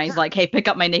calls the Jedi. And he's like, hey, pick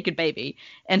up my naked baby.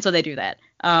 And so they do that.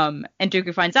 And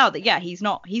Dooku finds out that he's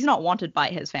not wanted by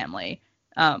his family.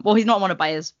 He's not wanted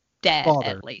by his dad, father,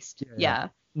 at least. Yeah.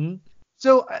 Mm-hmm.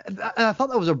 So I thought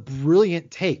that was a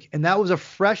brilliant take, and that was a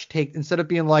fresh take instead of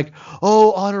being like,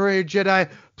 "Oh, honorary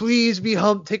Jedi, please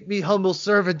take me humble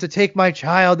servant to take my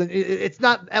child." And it's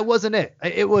not. That wasn't it.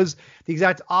 It was the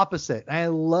exact opposite. And I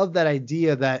love that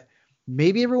idea that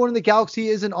maybe everyone in the galaxy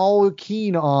isn't all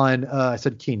keen on. I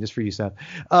said keen just for you, Sam.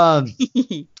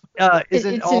 It's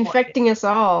infecting us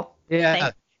all.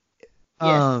 Yeah.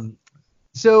 Yes.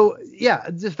 So yeah,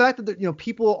 the fact that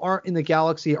people aren't in the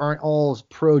galaxy aren't all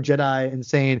pro Jedi and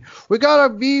saying we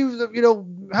gotta be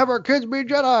have our kids be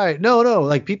Jedi. No,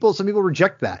 like some people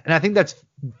reject that, and I think that's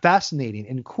fascinating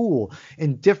and cool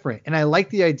and different. And I like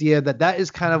the idea that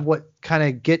is kind of what kind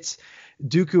of gets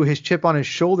Dooku his chip on his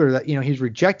shoulder, that he's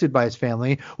rejected by his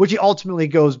family, which he ultimately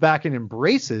goes back and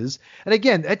embraces. And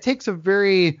again, it takes a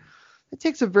very I'd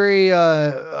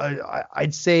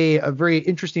say a very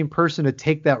interesting person to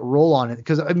take that role on it,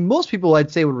 because most people I'd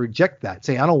say would reject that,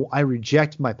 say I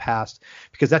reject my past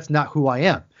because that's not who I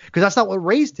am, because that's not what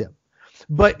raised him.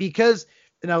 But because,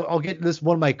 and I'll get to this,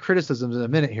 one of my criticisms in a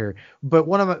minute here, but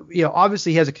one of my,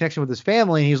 obviously he has a connection with his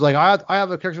family, and he's like, I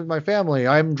have a connection with my family,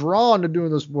 I'm drawn to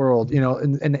doing this world,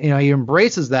 and he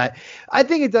embraces that. I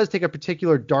think it does take a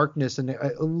particular darkness and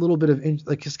a little bit of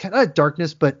it's kind of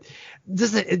darkness, but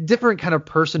just a different kind of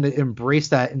person to embrace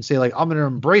that and say like, I'm going to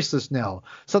embrace this now,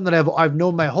 something that I've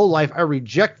known my whole life, I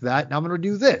reject that, and I'm going to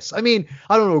do this. I mean,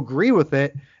 I don't agree with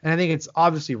it, and I think it's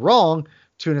obviously wrong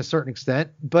to a certain extent,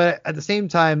 but at the same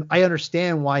time, I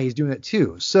understand why he's doing it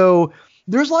too. So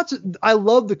there's I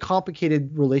love the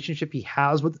complicated relationship he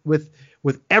has with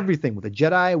everything, with the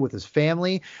Jedi, with his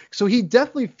family. So he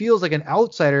definitely feels like an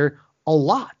outsider a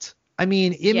lot. I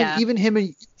mean, even him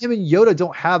and Yoda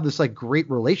don't have this like great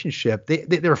relationship.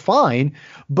 They're fine,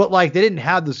 but like they didn't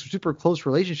have this super close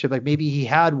relationship like maybe he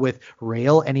had with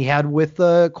Rael and he had with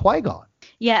Qui-Gon.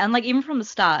 Yeah, and like even from the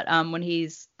start, when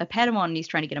he's a Padawan and he's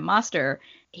trying to get a master,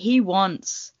 he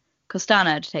wants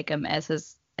Kostana to take him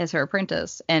as her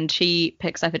apprentice, and she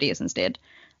picks Sifo Dyas instead.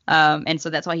 And so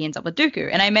that's why he ends up with Dooku.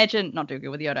 And I imagine, not Dooku,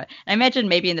 with Yoda. I imagine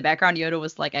maybe in the background Yoda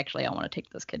was like, actually, I want to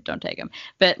take this kid, don't take him.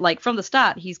 But like from the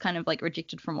start, he's kind of like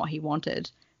rejected from what he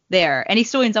wanted there. And he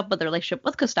still ends up with a relationship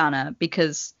with Kostana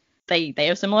because they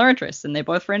have similar interests and they're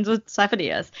both friends with Sifo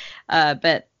Dyas.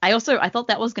 But I thought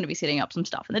that was going to be setting up some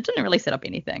stuff, and it didn't really set up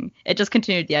anything. It just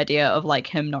continued the idea of like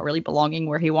him not really belonging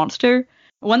where he wants to.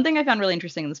 One thing I found really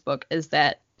interesting in this book is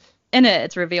that in it,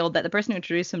 it's revealed that the person who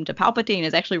introduced him to Palpatine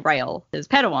is actually Rael, his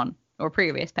Padawan, or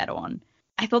previous Padawan.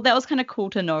 I thought that was kind of cool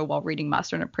to know while reading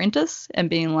Master and Apprentice and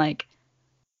being like,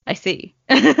 I see.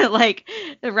 Like,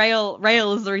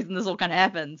 Rael is the reason this all kind of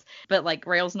happens. But, like,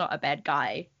 Rael's not a bad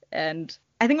guy. And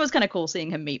I think it was kind of cool seeing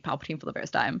him meet Palpatine for the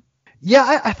first time.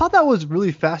 Yeah, I thought that was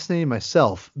really fascinating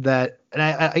myself. And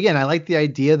I like the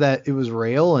idea that it was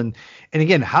Rael, and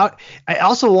again, I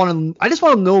just want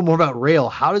to know more about Rael.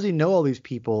 How does he know all these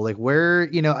people? Like, where,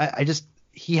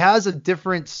 he has a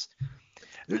difference.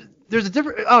 There's a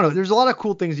different, I don't know. There's a lot of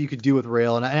cool things you could do with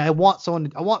Rael, and I want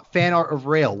fan art of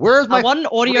Rael. I want an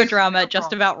audio drama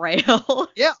just about Rael.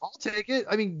 Yeah, I'll take it.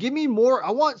 I mean, give me more.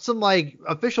 I want some like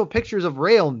official pictures of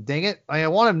Rael. Dang it, I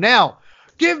want him now.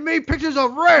 Give me pictures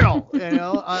of Rael.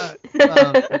 I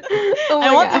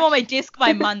want them on my desk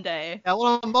by Monday. I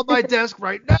want them on my desk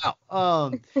right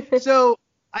now. So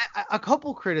a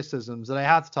couple criticisms that I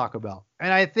have to talk about,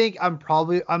 and I think I'm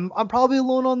probably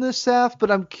alone on this, Seth, but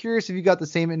I'm curious if you got the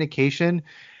same indication.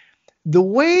 The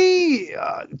way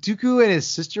Dooku and his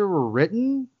sister were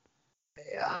written,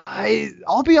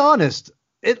 I'll be honest,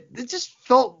 it just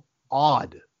felt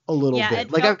odd a little bit. Yeah, it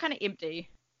felt kind of empty.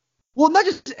 Well, not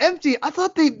just empty. I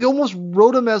thought they almost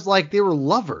wrote them as like they were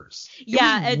lovers.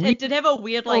 It did have a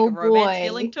weird romance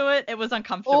feeling to it. It was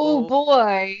uncomfortable. Oh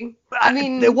boy. I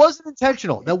mean, it wasn't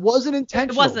intentional. It wasn't.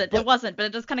 But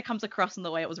it just kind of comes across in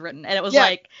the way it was written. And it was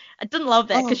I didn't love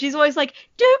that because she's always like,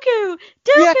 Dooku.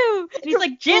 Yeah. And he's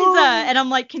like, Jinza. And I'm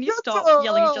like, can you stop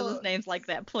yelling each other's names like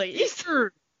that, please?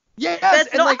 Yes.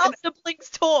 That's not how siblings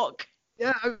talk.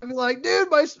 Yeah, I'd be like, dude,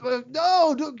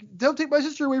 no, don't take my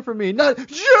sister away from me. Not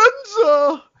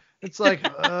Jenza. It's like,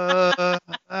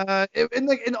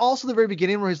 and also the very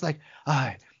beginning where he's like,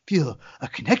 I feel a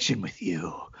connection with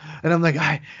you, and I'm like,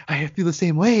 I feel the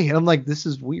same way, and I'm like, this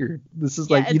is weird. This is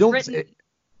like, you don't.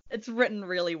 It's written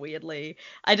really weirdly.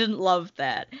 I didn't love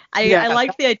that. I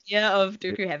liked the idea of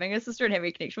Dooku having a sister and having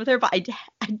a connection with her, but I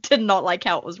did not like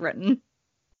how it was written.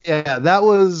 Yeah, that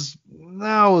was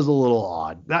a little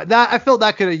odd. That I felt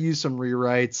that could have used some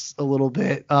rewrites a little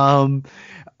bit.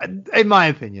 In my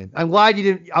opinion, I'm glad you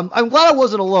didn't. I'm glad I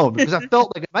wasn't alone because I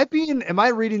felt like am I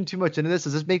reading too much into this?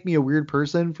 Does this make me a weird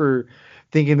person for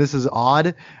thinking this is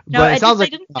odd? No, but I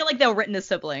didn't feel like they were written as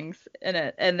siblings in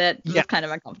it, and that was kind of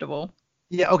uncomfortable.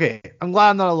 Yeah, okay. I'm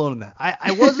glad I'm not alone in that.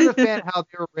 I wasn't a fan of how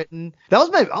they were written.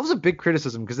 That was a big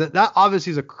criticism because that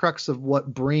obviously is a crux of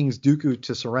what brings Dooku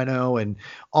to Serenno and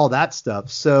all that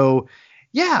stuff. So,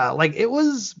 yeah, like it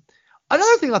was.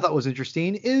 Another thing I thought was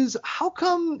interesting is how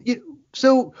come.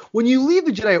 So when you leave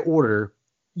the Jedi Order,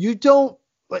 you don't.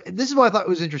 This is what I thought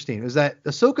was interesting is that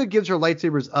Ahsoka gives her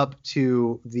lightsabers up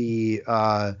to the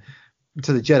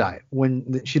Jedi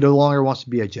when she no longer wants to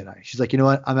be a Jedi. She's like, you know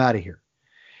what, I'm out of here.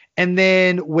 And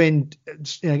then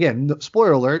again,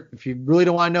 spoiler alert, if you really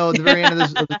don't want to know at the very end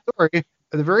of the story, at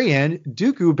the very end,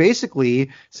 Dooku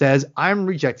basically says, I'm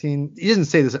rejecting, he doesn't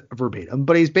say this verbatim,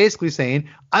 but he's basically saying,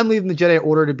 I'm leaving the Jedi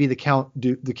Order to be the Count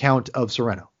of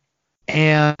Serenno.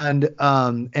 And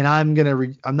I'm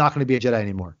not going to be a Jedi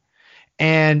anymore.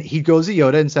 And he goes to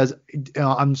Yoda and says,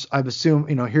 I assume,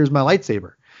 here's my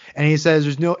lightsaber. And he says,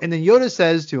 and then Yoda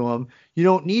says to him, you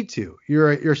don't need to.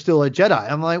 You're still a Jedi.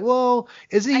 I'm like, well,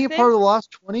 isn't he a part of the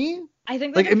Lost 20? I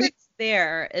think the difference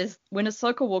there is when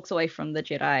Ahsoka walks away from the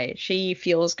Jedi, she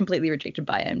feels completely rejected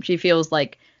by him. She feels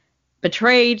like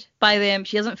betrayed by them.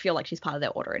 She doesn't feel like she's part of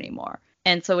their order anymore.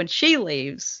 And so when she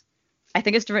leaves, I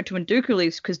think it's different to when Dooku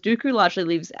leaves because Dooku largely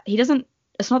leaves.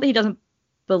 It's not that he doesn't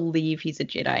believe he's a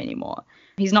Jedi anymore.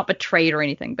 He's not betrayed or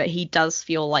anything, but he does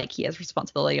feel like he has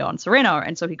responsibility on Serenno,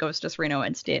 and so he goes to Serenno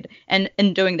instead. And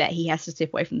in doing that, he has to step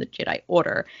away from the Jedi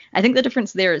Order. I think the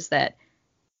difference there is that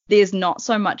there's not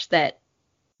so much that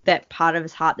part of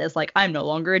his heart that's like, I'm no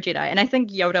longer a Jedi. And I think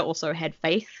Yoda also had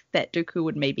faith that Dooku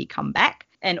would maybe come back,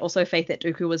 and also faith that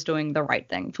Dooku was doing the right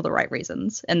thing for the right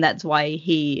reasons. And that's why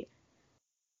he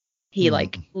was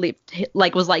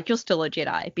like, you're still a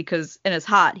Jedi, because in his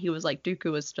heart he was like,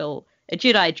 Dooku is still a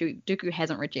Jedi. Dooku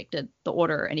hasn't rejected the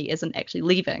Order and he isn't actually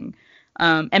leaving.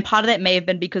 And part of that may have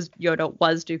been because Yoda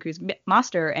was Dooku's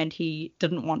master and he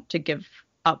didn't want to give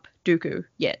up Dooku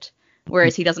yet,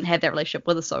 whereas he doesn't have that relationship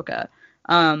with Ahsoka.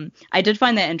 I did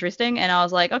find that interesting, and I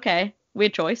was like, okay,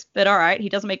 weird choice, but all right. He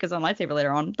doesn't make his own lightsaber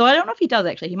later on, though I don't know if he does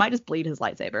actually. He might just bleed his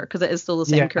lightsaber because it is still the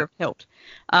same curved hilt.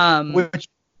 Which,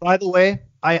 by the way,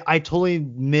 I totally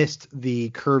missed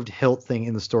the curved hilt thing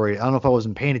in the story. I don't know if I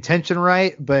wasn't paying attention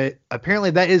right, but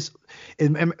apparently that is.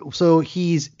 So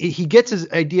he gets his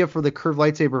idea for the curved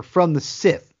lightsaber from the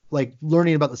Sith, like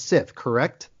learning about the Sith,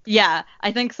 correct? Yeah,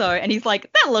 I think so. And he's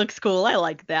like, that looks cool. I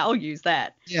like that. I'll use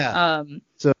that. Yeah.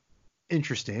 So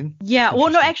interesting. Yeah.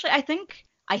 Well, no, actually, I think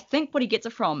what he gets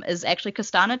it from is actually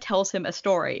Kastana tells him a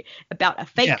story about a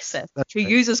fake Sith who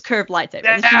uses curved lightsabers.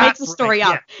 And she makes the story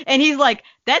up. Yeah. And he's like,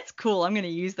 that's cool. I'm going to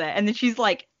use that. And then she's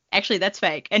like, actually, that's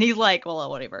fake. And he's like, well,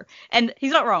 whatever. And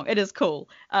he's not wrong. It is cool.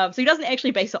 So he doesn't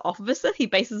actually base it off of a Sith. He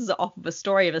bases it off of a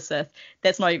story of a Sith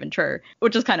that's not even true,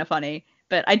 which is kind of funny.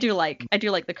 But I do like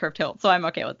the curved hilt, so I'm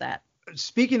okay with that.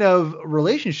 Speaking of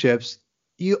relationships,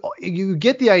 you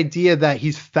get the idea that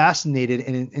he's fascinated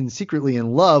and secretly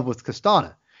in love with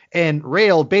Kastana, and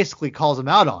Rael basically calls him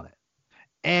out on it,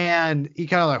 and he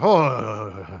kind of like,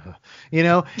 oh, you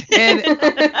know, and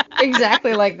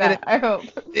exactly like that. I hope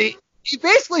he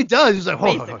basically does. He's like,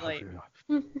 Basically.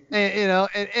 and, you know,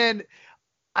 and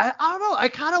I don't know. I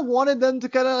kind of wanted them to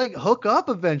kind of like hook up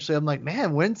eventually. I'm like,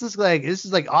 man, when's this like? This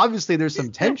is like obviously there's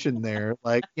some tension there,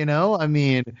 like, you know. I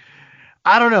mean,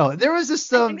 I don't know. There was just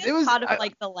some. It was part of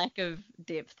like the lack of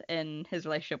depth in his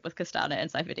relationship with Kastana and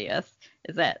Cypher DS.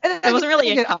 Is that it wasn't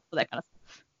really in for that kind of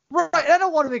stuff. Right. I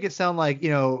don't want to make it sound like, you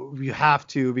know, you have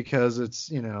to because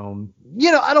it's, you know,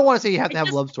 I don't want to say you have to have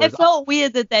love stories. It felt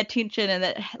weird that tension and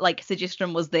that like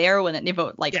suggestion was there when it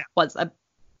never like was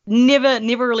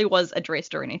never really was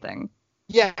addressed or anything.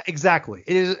 Yeah, exactly.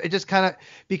 It just kind of,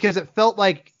 because it felt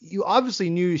like you obviously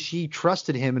knew she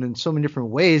trusted him in so many different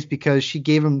ways because she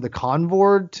gave him the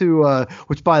Convord to,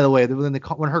 which by the way,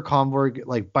 when her Convord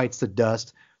like bites the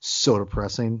dust, so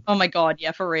depressing. Oh my God.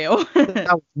 Yeah, for real.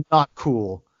 That was not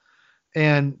cool.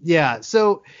 And yeah,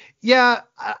 so yeah,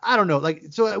 I don't know. Like,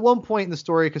 so at one point in the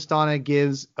story, Kastana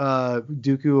gives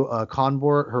Dooku a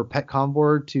Convord, her pet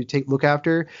Convord, to look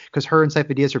after, because her and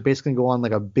Cypher DS are basically going to go on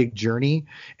like a big journey,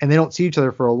 and they don't see each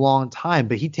other for a long time.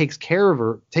 But he takes care of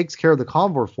the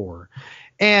Convord for her.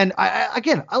 And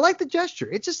I like the gesture.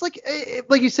 It's just like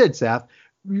you said, Saf.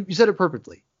 You said it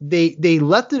perfectly. They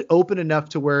left it open enough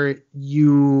to where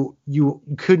you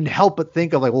couldn't help but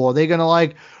think of like, well, are they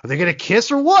gonna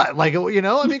kiss or what? Like, you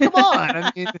know, I mean, come on.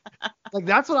 I mean, like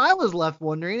that's what I was left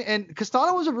wondering. And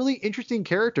Kastana was a really interesting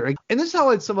character. And this is how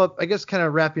I'd sum up, I guess, kind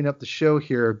of wrapping up the show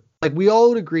here. Like, we all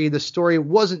would agree the story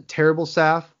wasn't terrible,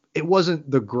 Saf. It wasn't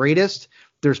the greatest.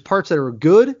 There's parts that were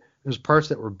good. There's parts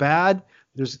that were bad.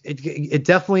 It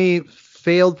definitely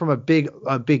failed from a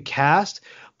big cast.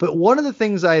 But one of the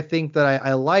things I think that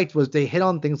I liked was they hit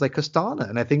on things like Kastana,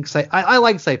 and I think I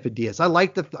like Cypher DS. I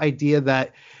like the idea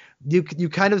that you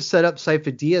kind of set up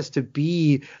Cypher DS to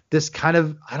be this kind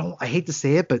of, I hate to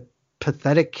say it, but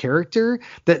pathetic character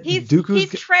that he's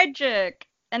tragic.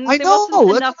 And I know,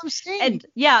 that's what I'm saying. And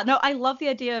yeah, no, I love the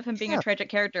idea of him being a tragic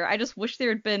character. I just wish there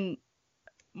had been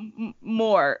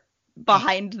more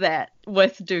behind that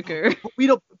with Dooku.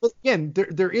 But again,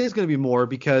 there is going to be more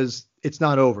because it's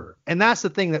not over. And that's the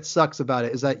thing that sucks about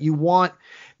it, is that you want,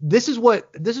 this is what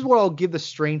I'll give the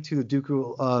strength to the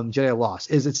Dooku Jedi Lost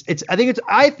is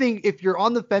I think if you're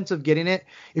on the fence of getting it,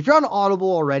 if you're on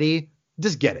Audible already,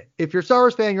 just get it. If you're a Star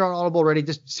Wars fan, you're on Audible already,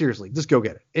 just go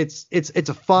get it. It's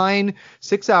a fine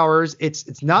 6 hours.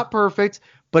 It's not perfect,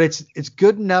 but it's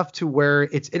good enough to where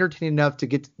it's entertaining enough to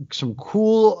get some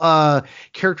cool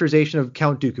characterization of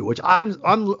Count Dooku, which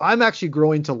I'm actually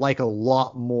growing to like a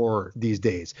lot more these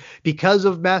days because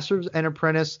of Masters and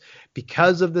Apprentice,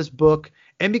 because of this book,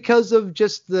 and because of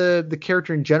just the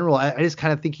character in general. I just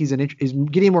kind of think he's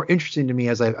getting more interesting to me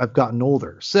as I've gotten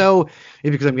older. So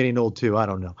maybe because I'm getting old too, I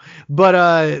don't know. But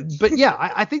yeah,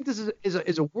 I think this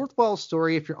is a worthwhile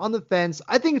story. If you're on the fence,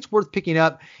 I think it's worth picking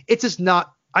up. It's just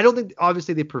not. I don't think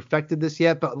obviously they perfected this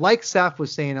yet, but like Saf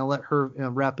was saying, I'll let her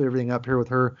wrap everything up here with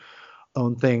her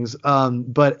own things.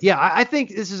 But yeah, I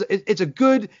think it's a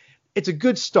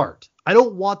good start. I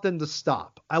don't want them to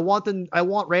stop. I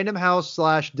want Random House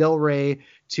 / Del Rey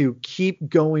to keep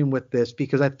going with this,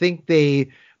 because I think they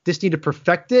just need to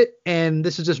perfect it. And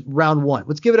this is just round one.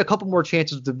 Let's give it a couple more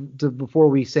chances before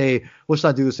we say, let's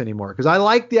not do this anymore. Because I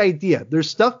like the idea. There's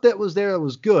stuff that was there that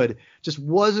was good, just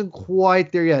wasn't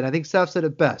quite there yet. And I think Seth said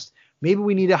it best. Maybe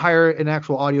we need to hire an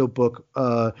actual audio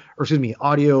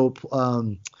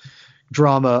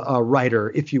drama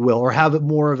writer, if you will, or have it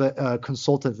more of a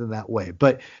consultant in that way.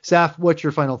 But Saf, what's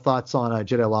your final thoughts on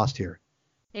Jedi Lost here?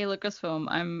 Hey, Lucasfilm,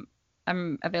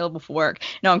 I'm available for work.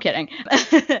 No, I'm kidding.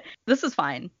 This is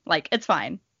fine. Like, it's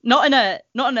fine. Not in a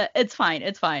it's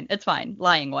fine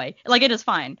lying way. Like, it is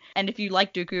fine. And if you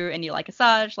like Dooku and you like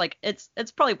Asajj, like, it's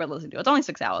probably worth listening to. It's only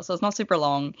 6 hours, so it's not super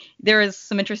long. There is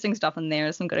some interesting stuff in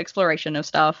there, some good exploration of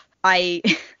stuff. I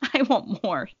want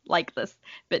more like this,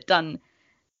 but done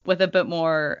with a bit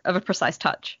more of a precise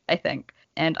touch, I think.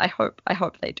 And I hope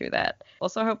they do that.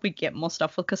 Also, I hope we get more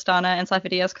stuff with Kastana and Cypher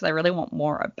DS, because I really want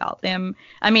more about them.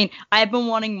 I mean, I've been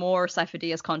wanting more Cypher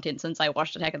DS content since I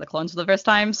watched Attack of the Clones for the first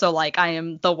time. So, like, I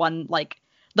am the one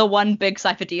big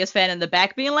Cypher DS fan in the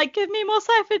back being like, give me more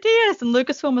Cypher DS. And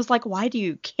Lucasfilm was like, why do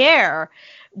you care?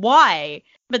 Why?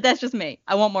 But that's just me.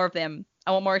 I want more of them.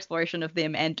 I want more exploration of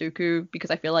them and Dooku,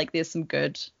 because I feel like there's some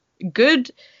good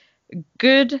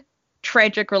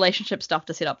tragic relationship stuff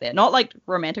to set up there. Not like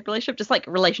romantic relationship, just like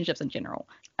relationships in general.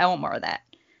 I want more of that.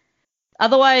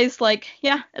 Otherwise, like,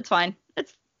 yeah, it's fine.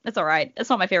 It's all right. It's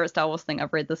not my favorite Star Wars thing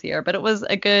I've read this year, but it was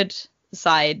a good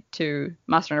side to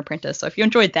Master and Apprentice. So if you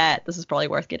enjoyed that, this is probably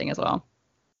worth getting as well.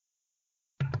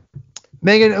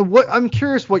 Megan, I'm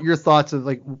curious what your thoughts of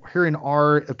like hearing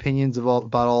our opinions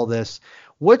about all this.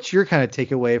 What's your kind of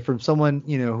takeaway from someone,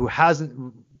 you know, who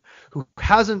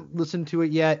hasn't listened to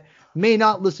it yet, may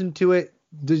not listen to it?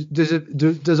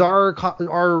 Does our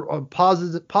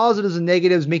positives and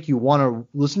negatives make you want to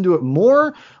listen to it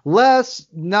more, less?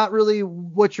 Not really.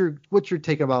 What's your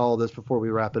take about all this before we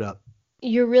wrap it up?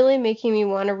 You're really making me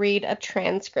want to read a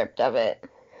transcript of it.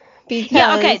 Because...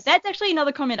 Yeah, okay, that's actually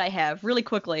another comment I have really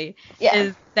quickly. Yeah.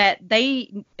 Is that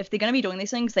if they're going to be doing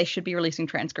these things, they should be releasing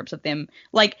transcripts of them.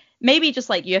 Like, maybe just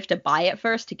like you have to buy it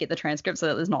first to get the transcript, so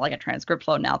that there's not like a transcript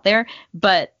floating out there.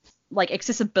 But like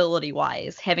accessibility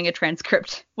wise, having a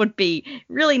transcript would be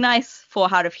really nice for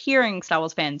hard of hearing Star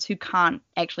Wars fans who can't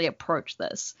actually approach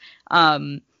this.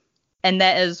 And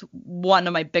that is one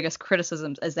of my biggest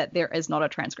criticisms, is that there is not a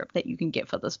transcript that you can get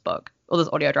for this book or this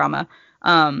audio drama.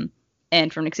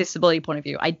 And from an accessibility point of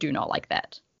view, I do not like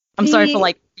that. I'm sorry for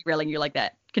like derailing you like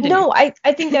that. Continue. No,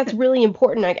 I think that's really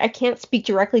important. I can't speak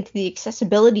directly to the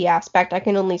accessibility aspect. I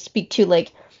can only speak to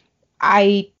like,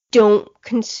 I don't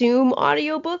consume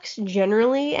audiobooks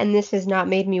generally, and this has not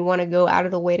made me want to go out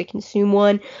of the way to consume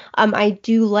one. I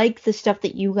do like the stuff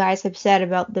that you guys have said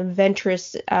about the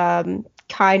Ventress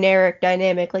Kynaric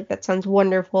dynamic. Like, that sounds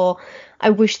wonderful. I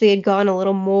wish they had gone a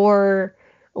little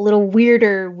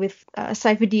weirder with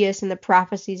Sifo-Dyas and the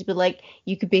prophecies, but like,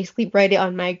 you could basically write it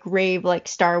on my grave, like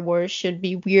Star Wars should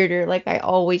be weirder. Like, I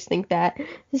always think that.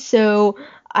 So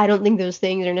I don't think those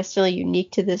things are necessarily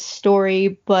unique to this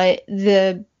story, but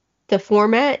the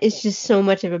format is just so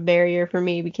much of a barrier for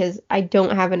me because I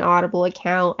don't have an Audible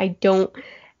account.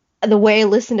 The way I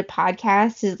listen to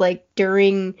podcasts is like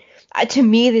to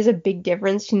me, there's a big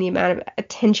difference between the amount of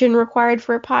attention required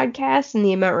for a podcast and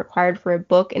the amount required for a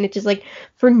book. And it's just like,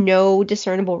 for no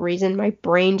discernible reason, my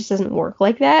brain just doesn't work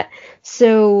like that.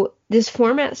 So this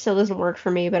format still doesn't work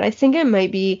for me, but I think it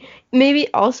might be, maybe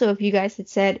also if you guys had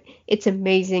said it's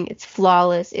amazing, it's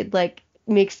flawless, it like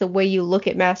makes the way you look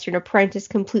at Master and Apprentice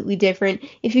completely different.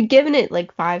 If you'd given it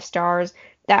like 5 stars,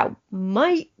 that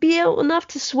might be enough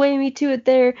to sway me to it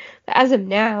there. But as of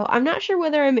now, I'm not sure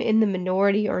whether I'm in the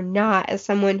minority or not, as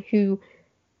someone who,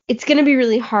 it's going to be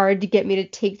really hard to get me to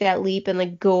take that leap and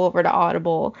like go over to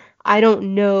Audible. I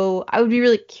don't know. I would be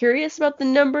really curious about the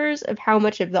numbers of how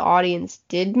much of the audience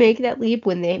did make that leap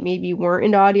when they maybe weren't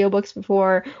into audiobooks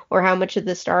before, or how much of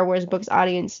the Star Wars books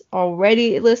audience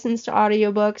already listens to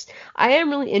audiobooks. I am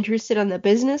really interested on the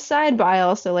business side, but I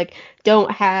also like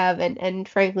don't have and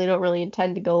frankly don't really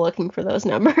intend to go looking for those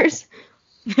numbers.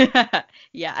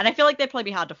 Yeah, and I feel like they'd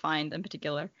probably be hard to find in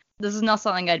particular. This is not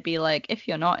something I'd be like, if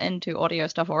you're not into audio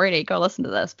stuff already, go listen to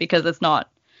this, because it's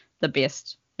not the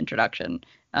best introduction.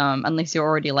 Unless you're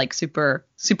already like super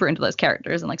into those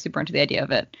characters and like super into the idea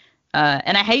of it.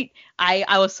 And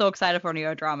I was so excited for an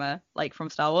audio drama like from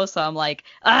Star Wars, so I'm like,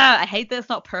 I hate that it's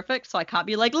not perfect, so I can't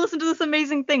be like, listen to this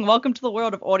amazing thing, welcome to the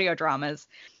world of audio dramas.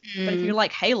 But if you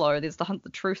like Halo, there's the Hunt the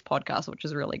Truth podcast, which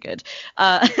is really good.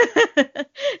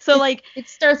 So like, it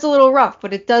starts a little rough,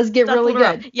 but it does get really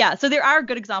good. Rough. Yeah, so there are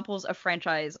good examples of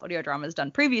franchise audio dramas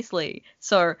done previously,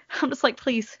 so I'm just like,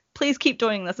 please keep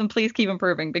doing this and please keep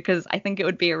improving, because I think it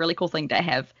would be a really cool thing to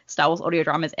have Star Wars audio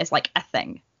dramas as like a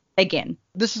thing again.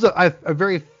 This is a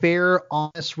very fair,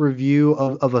 honest review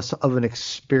of an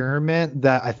experiment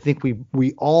that I think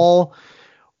we all,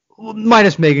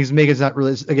 minus Megan's not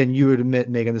really, again, you would admit,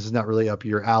 Megan, this is not really up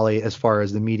your alley as far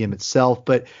as the medium itself,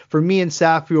 but for me and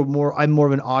Saf, I'm more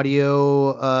of an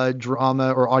audio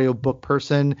drama or audio book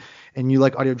person, and you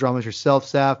like audio dramas yourself,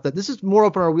 Saf, that this is more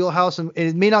up in our wheelhouse, and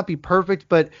it may not be perfect,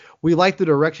 but we like the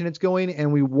direction it's going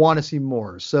and we want to see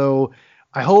more. So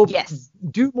I hope,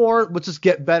 do more. Let's just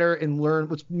get better and learn.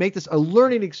 Let's make this a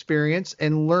learning experience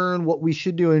and learn what we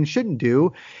should do and shouldn't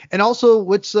do. And also,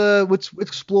 let's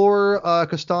explore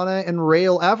Kostana and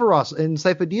Rael Averross and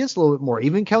Sifo-Dyas a little bit more.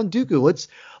 Even Count Dooku.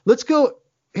 Let's go.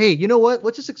 Hey, you know what?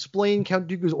 Let's just explain Count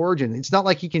Dooku's origin. It's not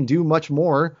like he can do much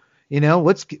more. You know,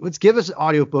 let's give us an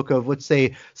audiobook of, let's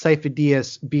say,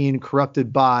 Sifo-Dyas being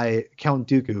corrupted by Count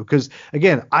Dooku. Because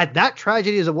again, that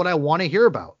tragedy is what I want to hear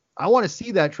about. I want to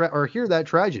see that or hear that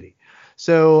tragedy.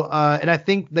 So, and I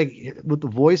think like with the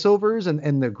voiceovers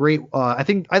and the great, I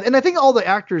think all the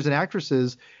actors and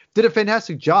actresses did a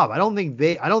fantastic job. I don't think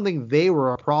they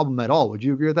were a problem at all. Would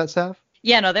you agree with that, Saf?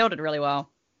 Yeah, no, they all did really well.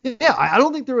 Yeah, I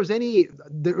don't think there was any.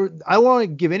 I want to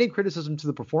give any criticism to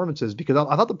the performances because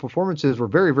I thought the performances were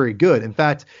very, very good. In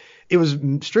fact, it was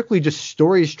strictly just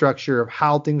story structure of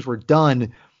how things were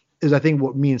done. Is I think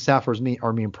what me and Sapphire's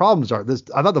main problems are.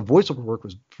 I thought the voiceover work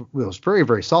was very,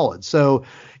 very solid. So,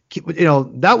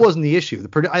 that wasn't the issue.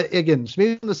 Again,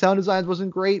 maybe the sound design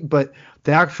wasn't great, but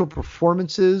the actual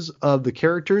performances of the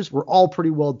characters were all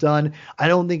pretty well done. I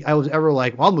don't think I was ever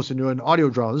like, well, I'm listening to an audio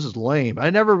drama. This is lame.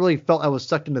 I never really felt I was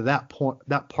sucked into that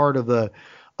part of it,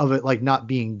 like not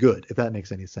being good, if that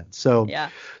makes any sense. So yeah.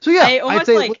 I'd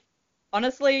say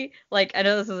honestly, like, I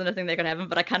know this isn't a thing that can happen,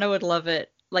 but I kind of would love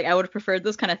it. Like, I would have preferred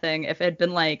this kind of thing if it had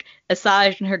been like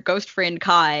Asajj and her ghost friend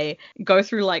Kai go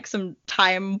through like some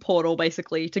time portal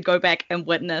basically to go back and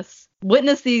witness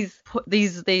these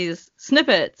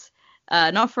snippets,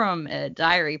 not from a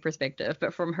diary perspective,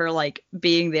 but from her like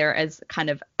being there as kind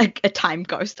of a time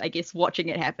ghost, I guess, watching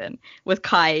it happen with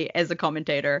Kai as a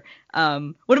commentator.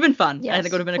 Would have been fun. Yes, I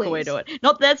think it would have been a cool way to do it.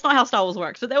 That's not how Star Wars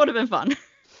works, but that would have been fun.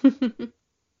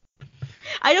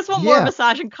 I just want more of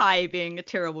Asajj and Kai being a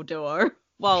terrible duo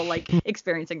while like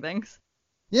experiencing things.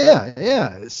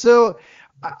 Yeah. So,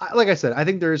 like I said, I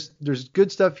think there's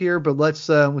good stuff here, but let's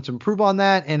improve on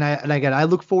that. And I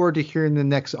look forward to hearing the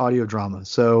next audio drama.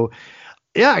 So,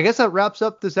 yeah, I guess that wraps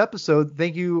up this episode.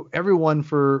 Thank you everyone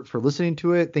for listening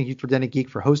to it. Thank you for Den of Geek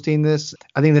for hosting this.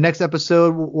 I think the next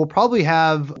episode we'll probably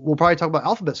talk about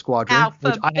Alphabet Squadron.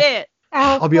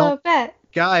 I'll be honest,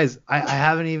 guys, I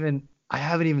haven't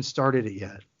even started it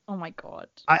yet. Oh my god.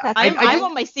 I'm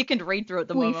on my second read through at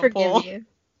the moment. We forgive you.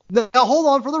 Now hold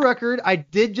on, for the record, I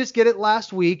did just get it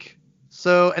last week.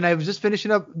 So, and I was just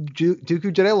finishing up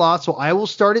Dooku Jedi Lost, so I will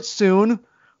start it soon.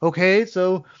 Okay,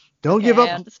 so don't give up.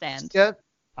 I understand. Yet.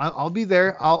 I'll be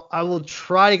there. I will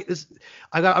try to get this.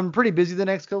 I'm pretty busy the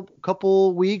next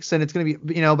couple weeks, and it's gonna be,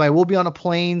 but I will be on a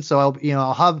plane, so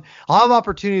I'll have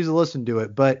opportunities to listen to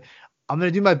it, but I'm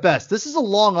gonna do my best. This is a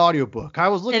long audiobook. I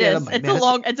was looking at it.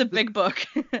 It's a big book.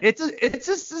 This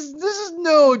is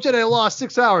no Jedi Lost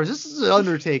 6 hours. This is an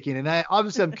undertaking, and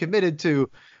I'm committed to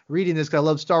reading this because I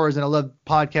love Star Wars and I love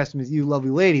podcasting with you lovely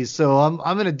ladies. So I'm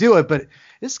gonna do it, but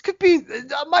this could be,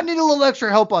 I might need a little extra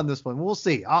help on this one. We'll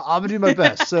see. I'm gonna do my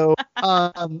best. So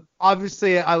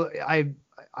obviously I'm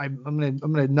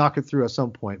gonna knock it through at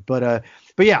some point, but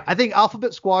yeah, I think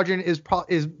Alphabet Squadron is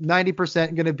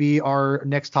 90% gonna be our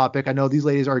next topic. I know these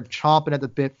ladies are chomping at the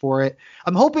bit for it.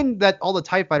 I'm hoping that all the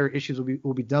TIE Fighter issues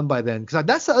will be done by then, because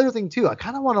that's the other thing too. I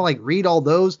kind of want to like read all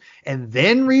those and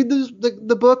then read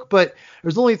the book, but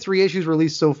there's only 3 issues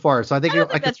released so far, so I think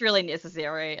that's really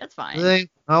necessary. That's fine.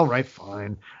 All right,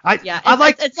 fine.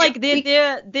 It's like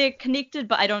they're connected,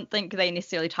 but I don't think they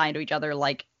necessarily tie into each other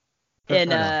like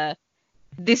in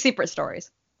they're separate stories.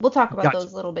 We'll talk about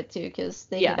those a little bit too, because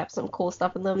they have some cool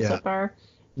stuff in them so far.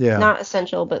 Yeah. Not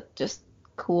essential, but just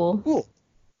cool. Cool.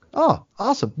 Oh,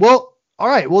 awesome. Well, all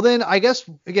right. Well, then I guess,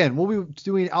 again, we'll be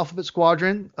doing Alphabet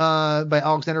Squadron by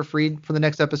Alexander Freed for the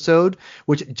next episode,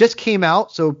 which just came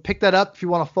out. So pick that up if you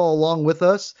want to follow along with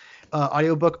us.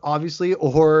 Audiobook, obviously,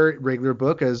 or regular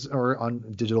book or on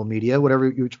digital media, whatever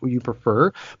you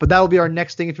prefer. But that will be our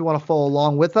next thing if you want to follow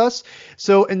along with us.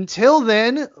 So until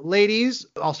then, ladies,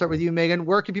 I'll start with you, Megan.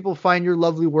 Where can people find your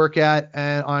lovely work at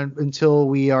until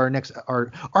we are next? Are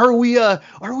we a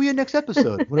next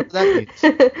episode? Whatever that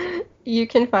means. You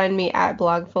can find me at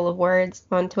Blog Full of Words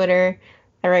on Twitter.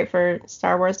 I write for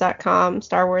StarWars.com,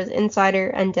 Star Wars Insider,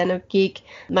 and Den of Geek.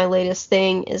 My latest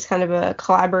thing is kind of a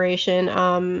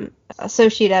collaboration.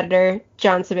 Associate editor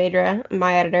John Saavedra,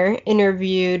 my editor,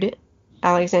 interviewed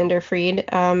Alexander Freed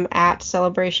at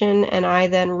Celebration, and I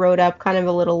then wrote up kind of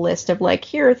a little list of like,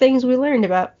 here are things we learned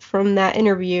about from that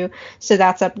interview. So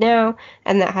that's up now,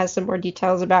 and that has some more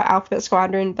details about Alphabet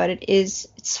Squadron, but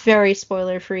it's very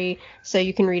spoiler free, so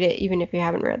you can read it even if you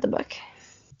haven't read the book.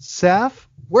 Saf,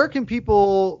 where can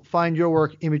people find your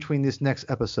work in between this next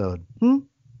episode? So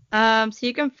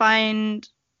you can find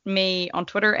me on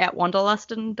Twitter at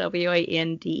Wanderlustin,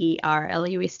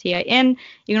 WANDERLUSTIN.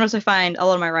 You can also find a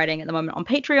lot of my writing at the moment on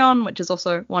Patreon, which is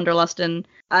also Wanderlustin.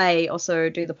 I also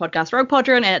do the podcast Rogue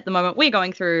Podron, and at the moment we're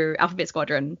going through Alphabet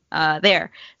Squadron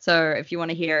there. So if you want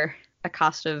to hear a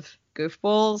cast of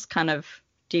goofballs kind of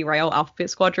derail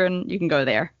Alphabet Squadron, you can go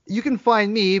there. You can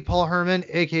find me, Paul Herman,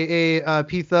 aka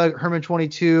P-Thug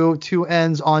Herman22, 2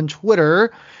 N's on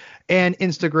Twitter and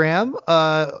Instagram.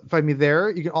 Find me there.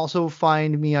 You can also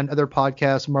find me on other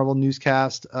podcasts, Marvel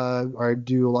Newscast. I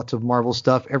do lots of Marvel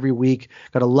stuff every week.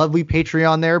 Got a lovely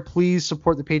Patreon there. Please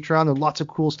support the Patreon. There's lots of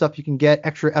cool stuff you can get,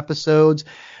 extra episodes,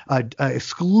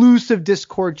 exclusive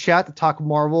Discord chat to talk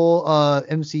Marvel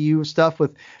MCU stuff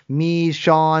with me,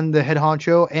 Sean, the head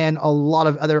honcho, and a lot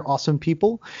of other awesome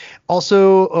people.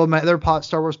 Also, my other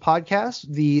Star Wars podcast,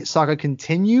 The Saga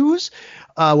Continues,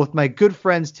 with my good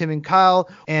friends Tim and Kyle,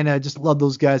 and I just love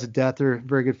those guys to death. They're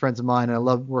very good friends of mine, and I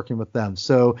love working with them.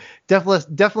 So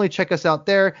definitely check us out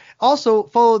there. Also,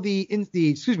 follow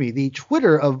the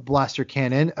Twitter of Blaster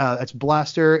Canon. That's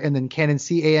Blaster and then Canon,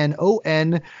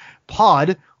 CANON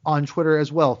pod on Twitter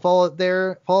as well. Follow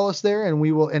us there,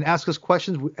 and ask us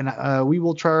questions, and we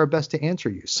will try our best to answer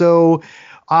you. So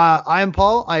I'm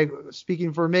Paul. I'm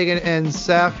speaking for Megan and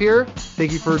Saf here.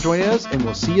 Thank you for joining us, and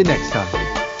we'll see you next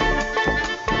time.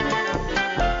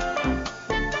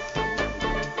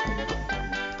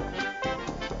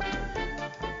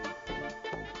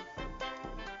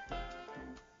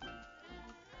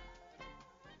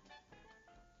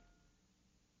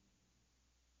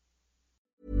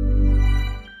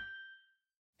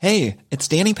 Hey, it's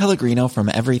Danny Pellegrino from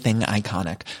Everything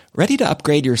Iconic. Ready to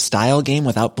upgrade your style game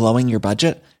without blowing your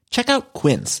budget? Check out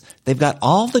Quince. They've got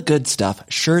all the good stuff,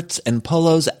 shirts and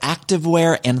polos,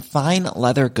 activewear, and fine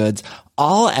leather goods,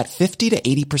 all at 50 to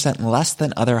 80% less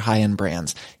than other high-end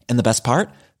brands. And the best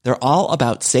part? They're all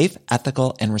about safe,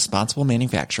 ethical, and responsible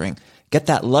manufacturing. Get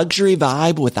that luxury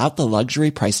vibe without the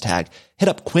luxury price tag. Hit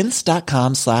up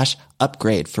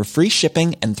quince.com/upgrade for free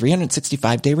shipping and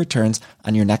 365-day returns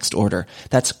on your next order.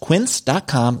 That's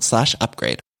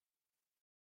quince.com/upgrade.